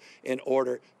things in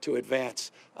order to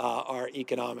advance our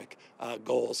economic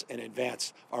goals and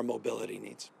advance our mobility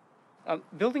needs.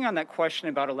 Building on that question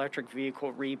about electric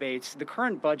vehicle rebates, the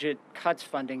current budget cuts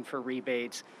funding for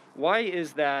rebates. Why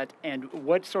is that, and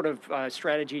what sort of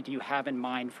strategy do you have in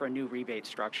mind for a new rebate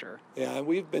structure? Yeah,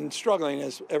 we've been struggling,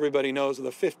 as everybody knows, with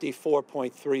a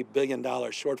 $54.3 billion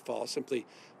shortfall, simply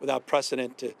without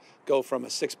precedent, to go from a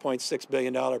 $6.6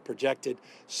 billion projected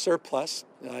surplus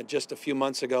just a few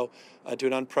months ago to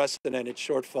an unprecedented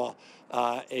shortfall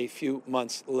a few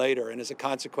months later. And as a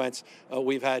consequence,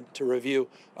 we've had to review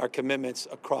our commitments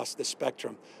across the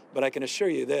spectrum. But I can assure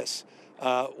you this,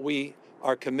 we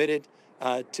are committed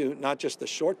to not just the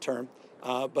short term,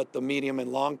 but the medium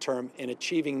and long term in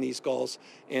achieving these goals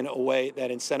in a way that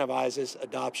incentivizes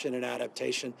adoption and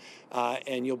adaptation.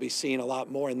 And you'll be seeing a lot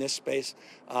more in this space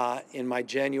in my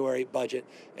January budget.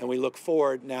 And we look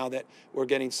forward, now that we're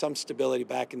getting some stability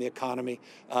back in the economy,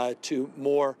 to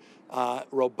more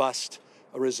robust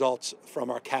results from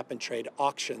our cap and trade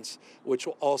auctions, which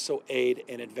will also aid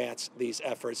and advance these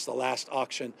efforts. The last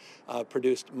auction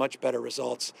produced much better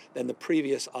results than the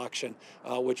previous auction,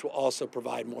 which will also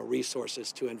provide more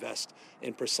resources to invest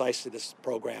in precisely the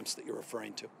programs that you're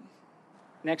referring to.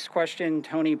 Next question,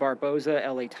 Tony Barboza,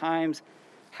 LA Times.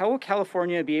 How will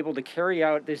California be able to carry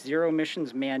out this zero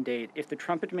emissions mandate if the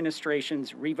Trump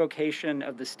administration's revocation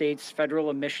of the state's federal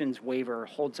emissions waiver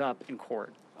holds up in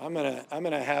court? I'm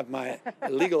gonna have my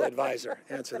legal advisor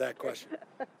answer that question.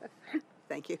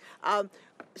 Thank you.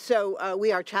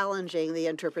 We are challenging the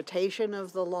interpretation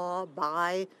of the law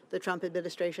by the Trump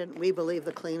administration. We believe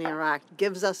the Clean Air Act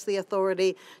gives us the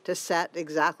authority to set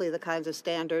exactly the kinds of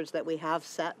standards that we have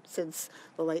set since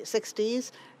the late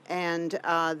 60s, and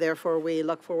therefore we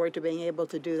look forward to being able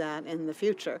to do that in the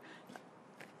future.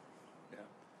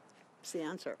 That's the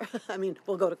answer. I mean,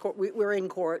 we'll go to court. We're in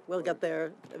court. We'll get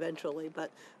there eventually.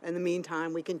 But in the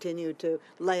meantime, we continue to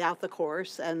lay out the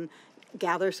course and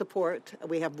gather support.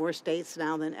 We have more states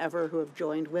now than ever who have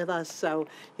joined with us. So,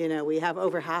 you know, we have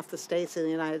over half the states in the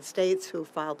United States who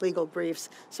filed legal briefs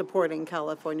supporting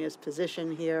California's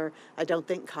position here. I don't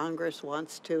think Congress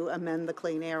wants to amend the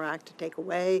Clean Air Act to take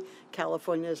away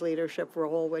California's leadership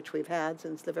role, which we've had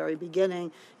since the very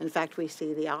beginning. In fact, we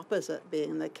see the opposite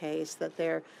being the case, that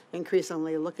they're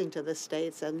increasingly looking to the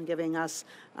states and giving us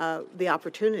the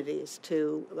opportunities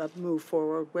to move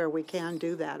forward where we can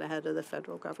do that ahead of the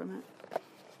federal government.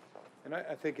 And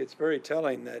I think it's very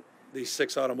telling that these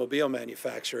 6 automobile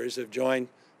manufacturers have joined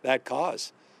that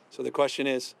cause. So the question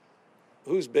is,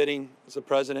 whose bidding is the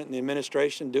president and the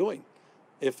administration doing?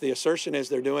 If the assertion is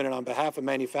they're doing it on behalf of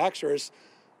manufacturers,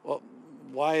 well,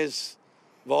 why is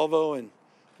Volvo and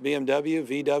BMW,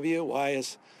 VW, why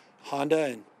is Honda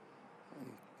and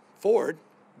Ford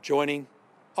joining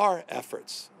our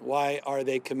efforts? Why are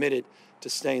they committed to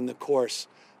staying the course?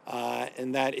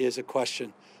 And that is a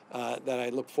question that I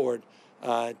look forward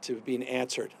to being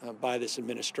answered by this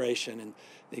administration, and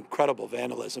the incredible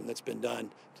vandalism that's been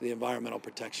done to the Environmental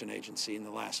Protection Agency in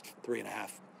the last 3.5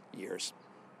 years.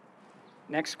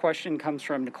 Next question comes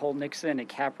from Nicole Nixon at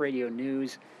Cap Radio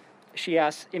News. She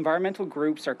asks, environmental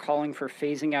groups are calling for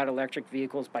phasing out electric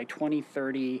vehicles by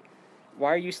 2030.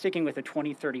 Why are you sticking with a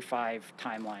 2035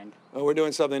 timeline? Well, we're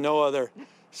doing something no other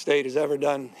state has ever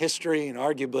done history, and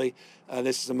arguably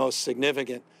this is the most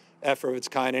significant effort of its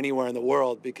kind anywhere in the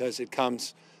world, because it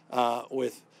comes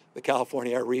with the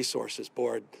California Air Resources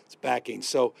Board's backing.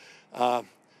 So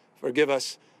forgive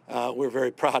us, we're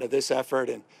very proud of this effort,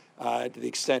 and to the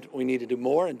extent we need to do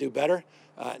more and do better,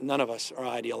 none of us are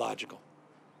ideological.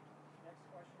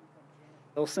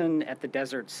 Wilson at the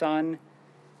Desert Sun.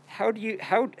 How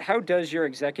does your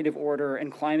executive order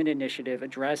and climate initiative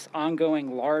address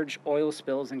ongoing large oil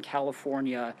spills in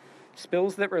California,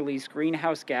 spills that release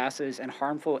greenhouse gases and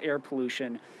harmful air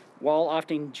pollution, while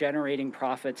often generating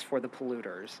profits for the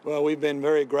polluters? Well, we've been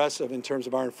very aggressive in terms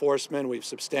of our enforcement. We've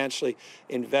substantially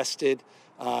invested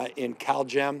in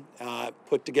CalGEM,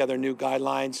 put together new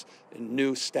guidelines,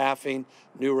 new staffing,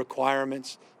 new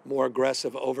requirements, more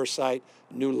aggressive oversight,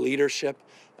 new leadership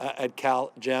at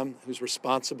CalGEM who's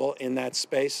responsible in that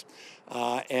space.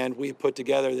 And we put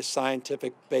together this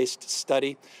scientific-based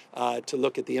study to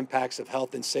look at the impacts of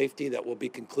health and safety that will be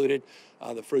concluded,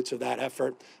 the fruits of that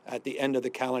effort, at the end of the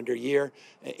calendar year,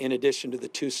 in addition to the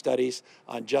 2 studies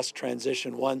on just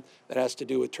transition, one that has to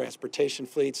do with transportation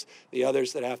fleets, the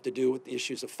others that have to do with the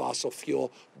issues of fossil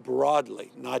fuel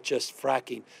broadly, not just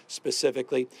fracking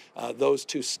specifically. Those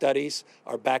 2 studies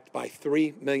are backed by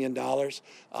 $3 million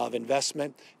of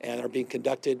investment and are being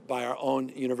conducted by our own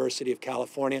University of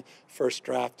California. First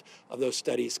draft of those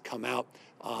studies come out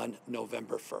on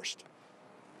November 1st.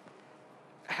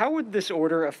 How would this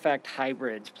order affect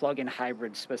hybrids, plug-in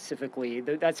hybrids specifically?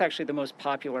 That's actually the most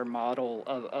popular model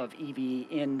of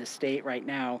EV in the state right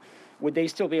now. Would they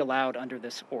still be allowed under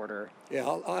this order? Yeah,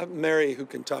 I'll have Mary, who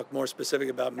can talk more specific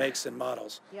about makes and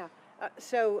models. Yeah.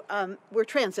 We're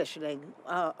transitioning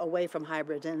away from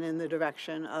hybrids and in the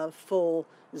direction of full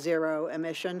zero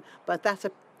emission, but that's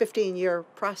a 15-year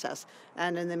process.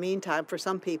 And in the meantime, for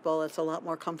some people, it's a lot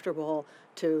more comfortable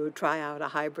to try out a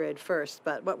hybrid first.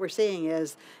 But what we're seeing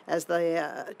is, as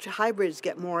the hybrids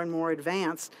get more and more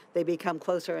advanced, they become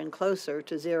closer and closer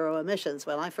to zero emissions.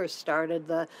 When I first started,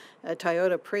 the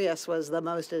Toyota Prius was the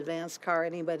most advanced car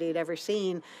anybody had ever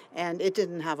seen, and it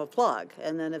didn't have a plug.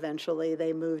 And then eventually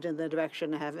they moved in the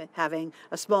direction of having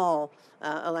a small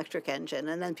electric engine.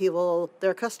 And then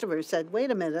their customers said,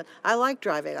 wait a minute, I like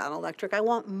driving on electric. I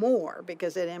want more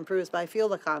because it improves my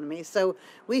fuel economy. So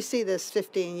we see this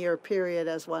 15-year period it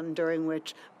as one during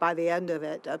which, by the end of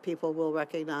it, people will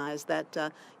recognize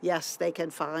that, yes, they can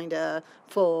find a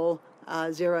full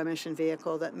zero-emission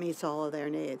vehicle that meets all of their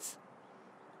needs.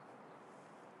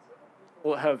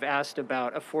 People have asked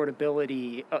about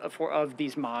affordability of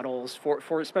these models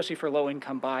for especially for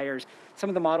low-income buyers. Some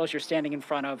of the models you're standing in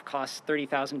front of cost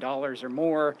 $30,000 or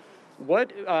more.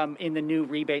 What in the new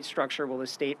rebate structure will the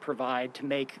state provide to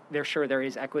make sure there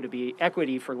is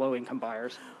equity for low-income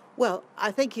buyers? Well,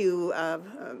 I think you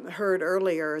heard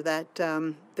earlier that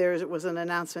there was an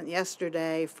announcement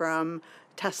yesterday from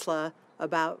Tesla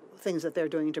about things that they're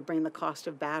doing to bring the cost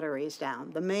of batteries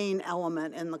down. The main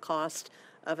element in the cost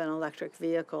of an electric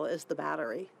vehicle is the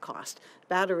battery cost.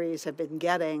 Batteries have been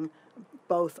getting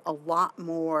both a lot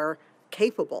more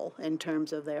capable in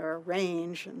terms of their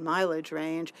range, mileage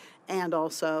range, and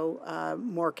also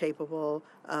more capable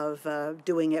of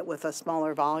doing it with a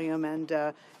smaller volume and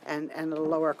a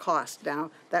lower cost.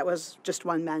 Now, that was just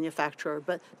one manufacturer,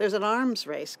 but there's an arms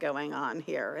race going on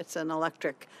here. It's an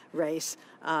electric race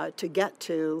to get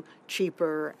to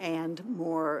cheaper and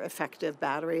more effective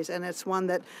batteries, and it's one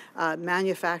that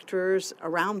manufacturers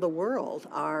around the world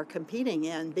are competing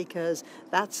in, because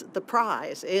that's the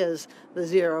prize, is the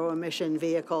zero-emission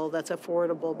vehicle that's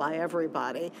affordable by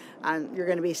everybody. And you're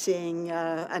going to be seeing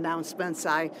announcements.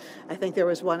 I think there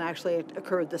was one actually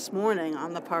occurred this morning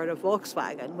on the part of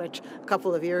Volkswagen, which a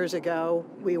couple of years ago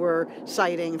we were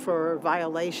citing for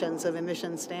violations of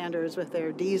emission standards with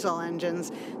their diesel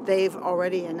engines. They've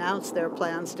already announced their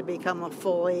plans to become a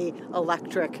fully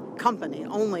electric company,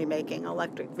 only making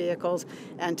electric vehicles.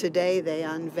 And today they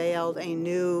unveiled a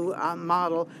new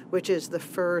model, which is the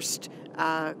first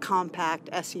compact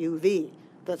SUV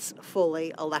that's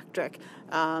fully electric.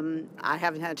 I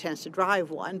haven't had a chance to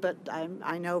drive one, but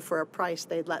I know for a price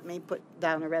they'd let me put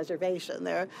down a reservation.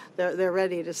 They're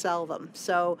ready to sell them.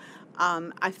 So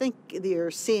I think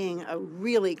you're seeing a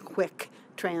really quick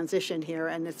transition here,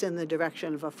 and it's in the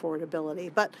direction of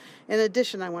affordability. But in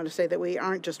addition, I want to say that we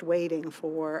aren't just waiting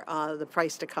for the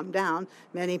price to come down.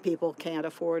 Many people can't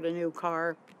afford a new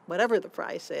car, whatever the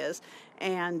price is,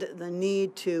 and the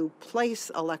need to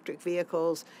place electric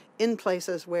vehicles in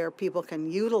places where people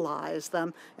can utilize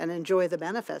them and enjoy the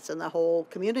benefits, and the whole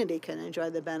community can enjoy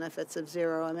the benefits of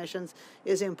zero emissions,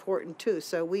 is important too.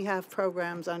 So we have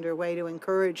programs underway to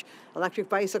encourage electric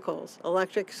bicycles,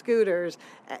 electric scooters,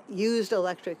 used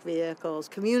electric vehicles,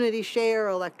 community share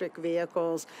electric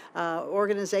vehicles,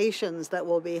 organizations that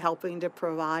will be helping to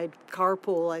provide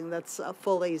carpooling that's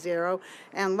fully zero.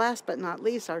 And last but not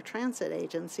least, our transit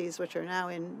agencies, which are now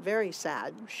in very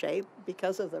sad shape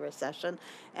because of the recession,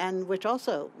 and which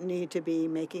also need to be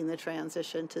making the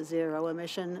transition to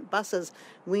zero-emission buses.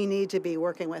 We need to be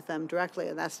working with them directly,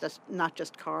 and that's just not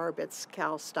just CARB, it's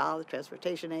CalSTA, the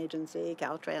Transportation Agency,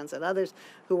 Caltrans, and others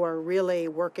who are really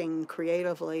working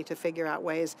creatively to figure out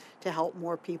ways to help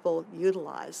more people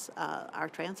utilize our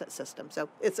transit system. So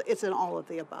it's in all of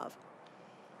the above.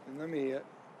 And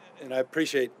and I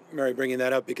appreciate Mary bringing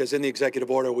that up, because in the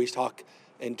executive order we talk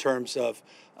in terms of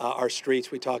our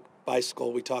streets, we talk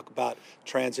bicycle, we talk about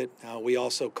transit. We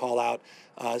also call out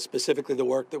specifically the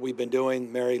work that we've been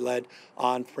doing, Mary led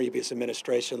on, previous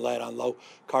administration led on low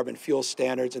carbon fuel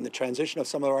standards and the transition of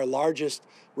some of our largest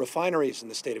refineries in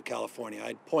the state of California.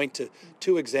 I'd point to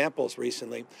two examples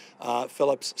recently,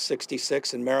 Phillips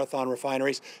 66 and Marathon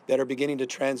refineries that are beginning to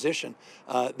transition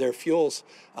their fuels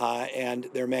and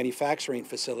their manufacturing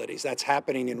facilities. That's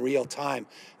happening in real time.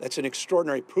 That's an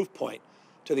extraordinary proof point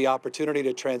to the opportunity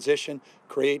to transition,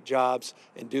 create jobs,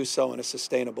 and do so in a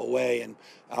sustainable way. And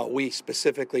we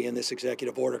specifically in this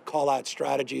executive order call out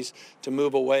strategies to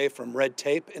move away from red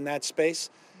tape in that space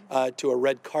to a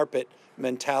red carpet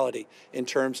mentality in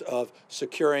terms of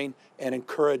securing and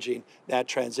encouraging that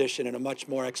transition in a much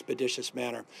more expeditious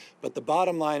manner. But the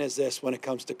bottom line is this: when it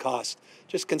comes to cost,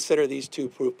 just consider these two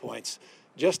proof points.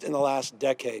 Just in the last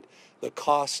decade, the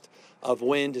cost of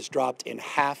wind has dropped in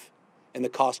half, and the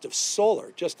cost of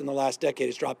solar just in the last decade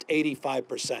has dropped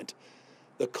 85%.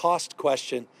 The cost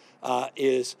question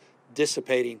is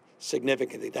dissipating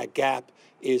significantly. That gap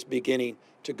is beginning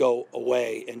to go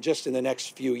away. And just in the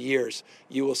next few years,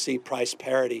 you will see price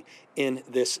parity in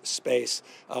this space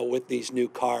with these new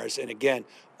cars. And again,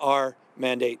 our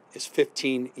mandate is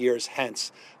 15 years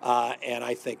hence. And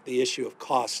I think the issue of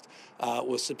cost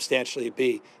will substantially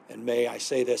be, and may I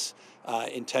say this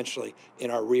intentionally, in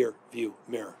our rear view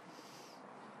mirror.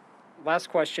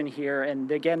 Last question here, and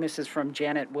again, this is from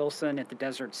Janet Wilson at the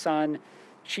Desert Sun.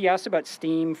 She asked about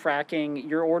steam fracking.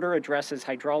 Your order addresses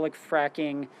hydraulic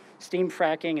fracking. Steam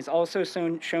fracking is also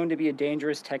shown to be a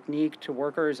dangerous technique to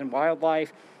workers and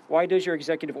wildlife. Why does your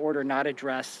executive order not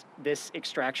address this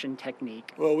extraction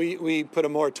technique? Well, we put a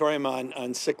moratorium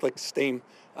on cyclic steam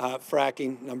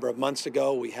fracking a number of months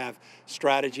ago. We have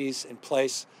strategies in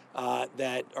place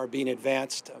that are being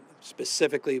advanced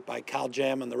specifically by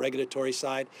CalGEM on the regulatory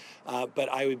side. But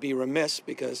I would be remiss,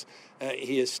 because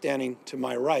he is standing to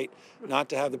my right, not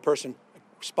to have the person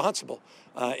responsible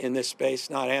in this space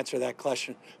not answer that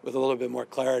question with a little bit more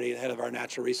clarity, the head of our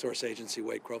Natural Resource Agency,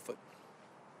 Wade Crowfoot.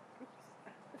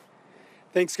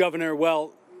 Thanks, Governor.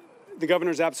 Well, the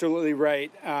governor's absolutely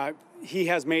right. He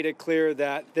has made it clear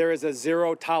that there is a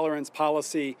zero tolerance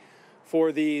policy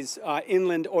for these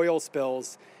inland oil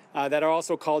spills that are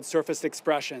also called surface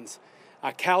expressions.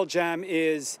 CalGEM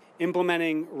is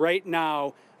implementing right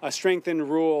now a strengthened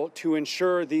rule to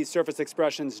ensure these surface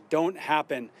expressions don't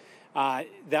happen.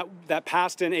 That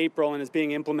passed in April and is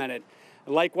being implemented.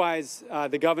 Likewise,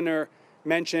 the governor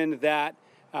mentioned that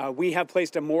we have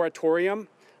placed a moratorium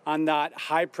on that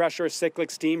high-pressure cyclic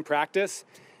steam practice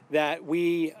that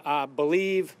we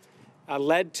believe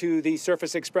led to the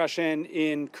surface expression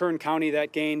in Kern County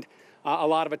that gained a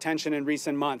lot of attention in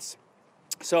recent months.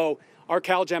 So our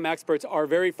CalGEM experts are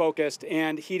very focused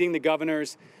and heeding the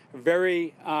governor's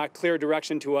very clear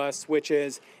direction to us, which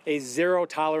is a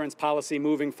zero-tolerance policy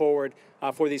moving forward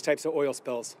for these types of oil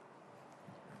spills.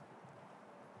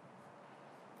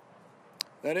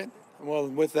 That it? Well,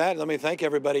 with that, let me thank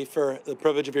everybody for the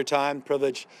privilege of your time,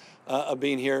 privilege of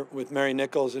being here with Mary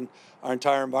Nichols and our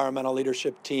entire environmental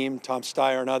leadership team, Tom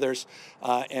Steyer and others.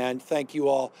 And thank you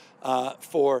all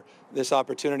for this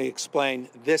opportunity to explain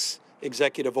this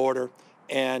executive order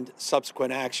and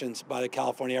subsequent actions by the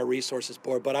California Air Resources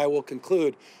Board. But I will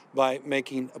conclude by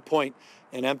making a point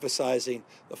and emphasizing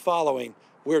the following.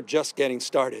 We're just getting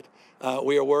started.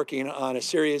 We are working on a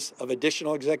series of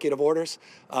additional executive orders.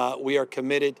 We are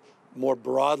committed more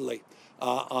broadly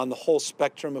on the whole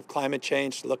spectrum of climate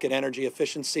change, to look at energy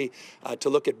efficiency, to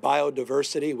look at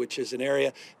biodiversity, which is an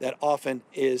area that often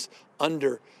is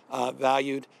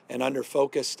undervalued and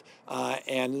under-focused,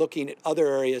 and looking at other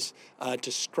areas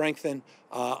to strengthen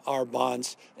our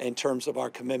bonds in terms of our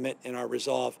commitment and our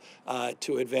resolve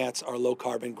to advance our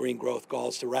low-carbon green growth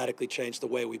goals, to radically change the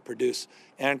way we produce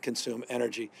and consume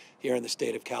energy here in the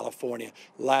state of California.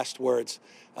 Last words,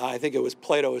 I think it was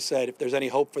Plato who said, if there's any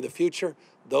hope for the future,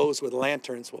 those with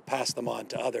lanterns will pass them on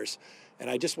to others. And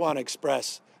I just want to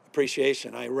express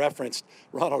appreciation. I referenced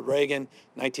Ronald Reagan,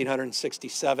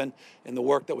 1967, and the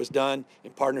work that was done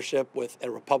in partnership with a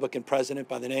Republican president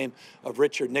by the name of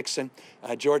Richard Nixon.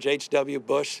 George H.W.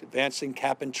 Bush advancing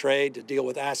cap and trade to deal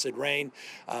with acid rain.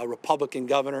 Republican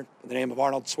governor by the name of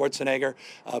Arnold Schwarzenegger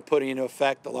putting into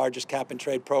effect the largest cap and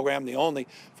trade program, the only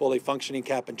fully functioning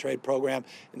cap and trade program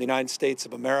in the United States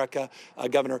of America.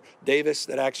 Governor Davis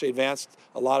that actually advanced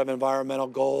a lot of environmental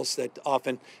goals that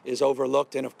often is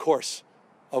overlooked. And of course,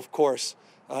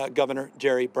 Governor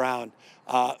Jerry Brown,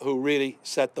 who really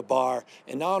set the bar,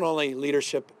 and not only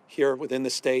leadership here within the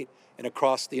state and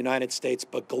across the United States,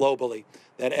 but globally.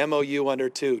 That MOU under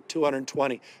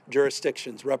 220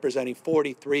 jurisdictions representing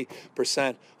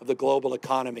 43% of the global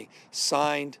economy,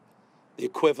 signed the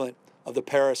equivalent of the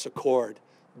Paris Accord,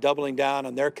 doubling down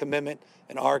on their commitment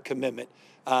and our commitment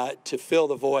to fill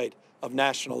the void of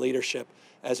national leadership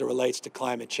as it relates to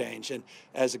climate change. And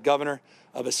as a governor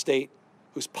of a state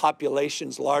whose population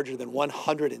is larger than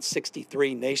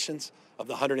 163 nations of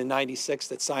the 196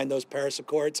 that signed those Paris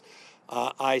Accords,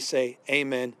 I say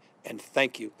amen and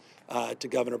thank you to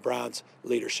Governor Brown's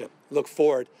leadership. Look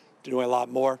forward to doing a lot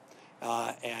more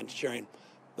and sharing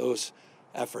those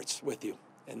efforts with you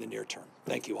in the near term.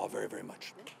 Thank you all very, very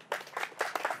much.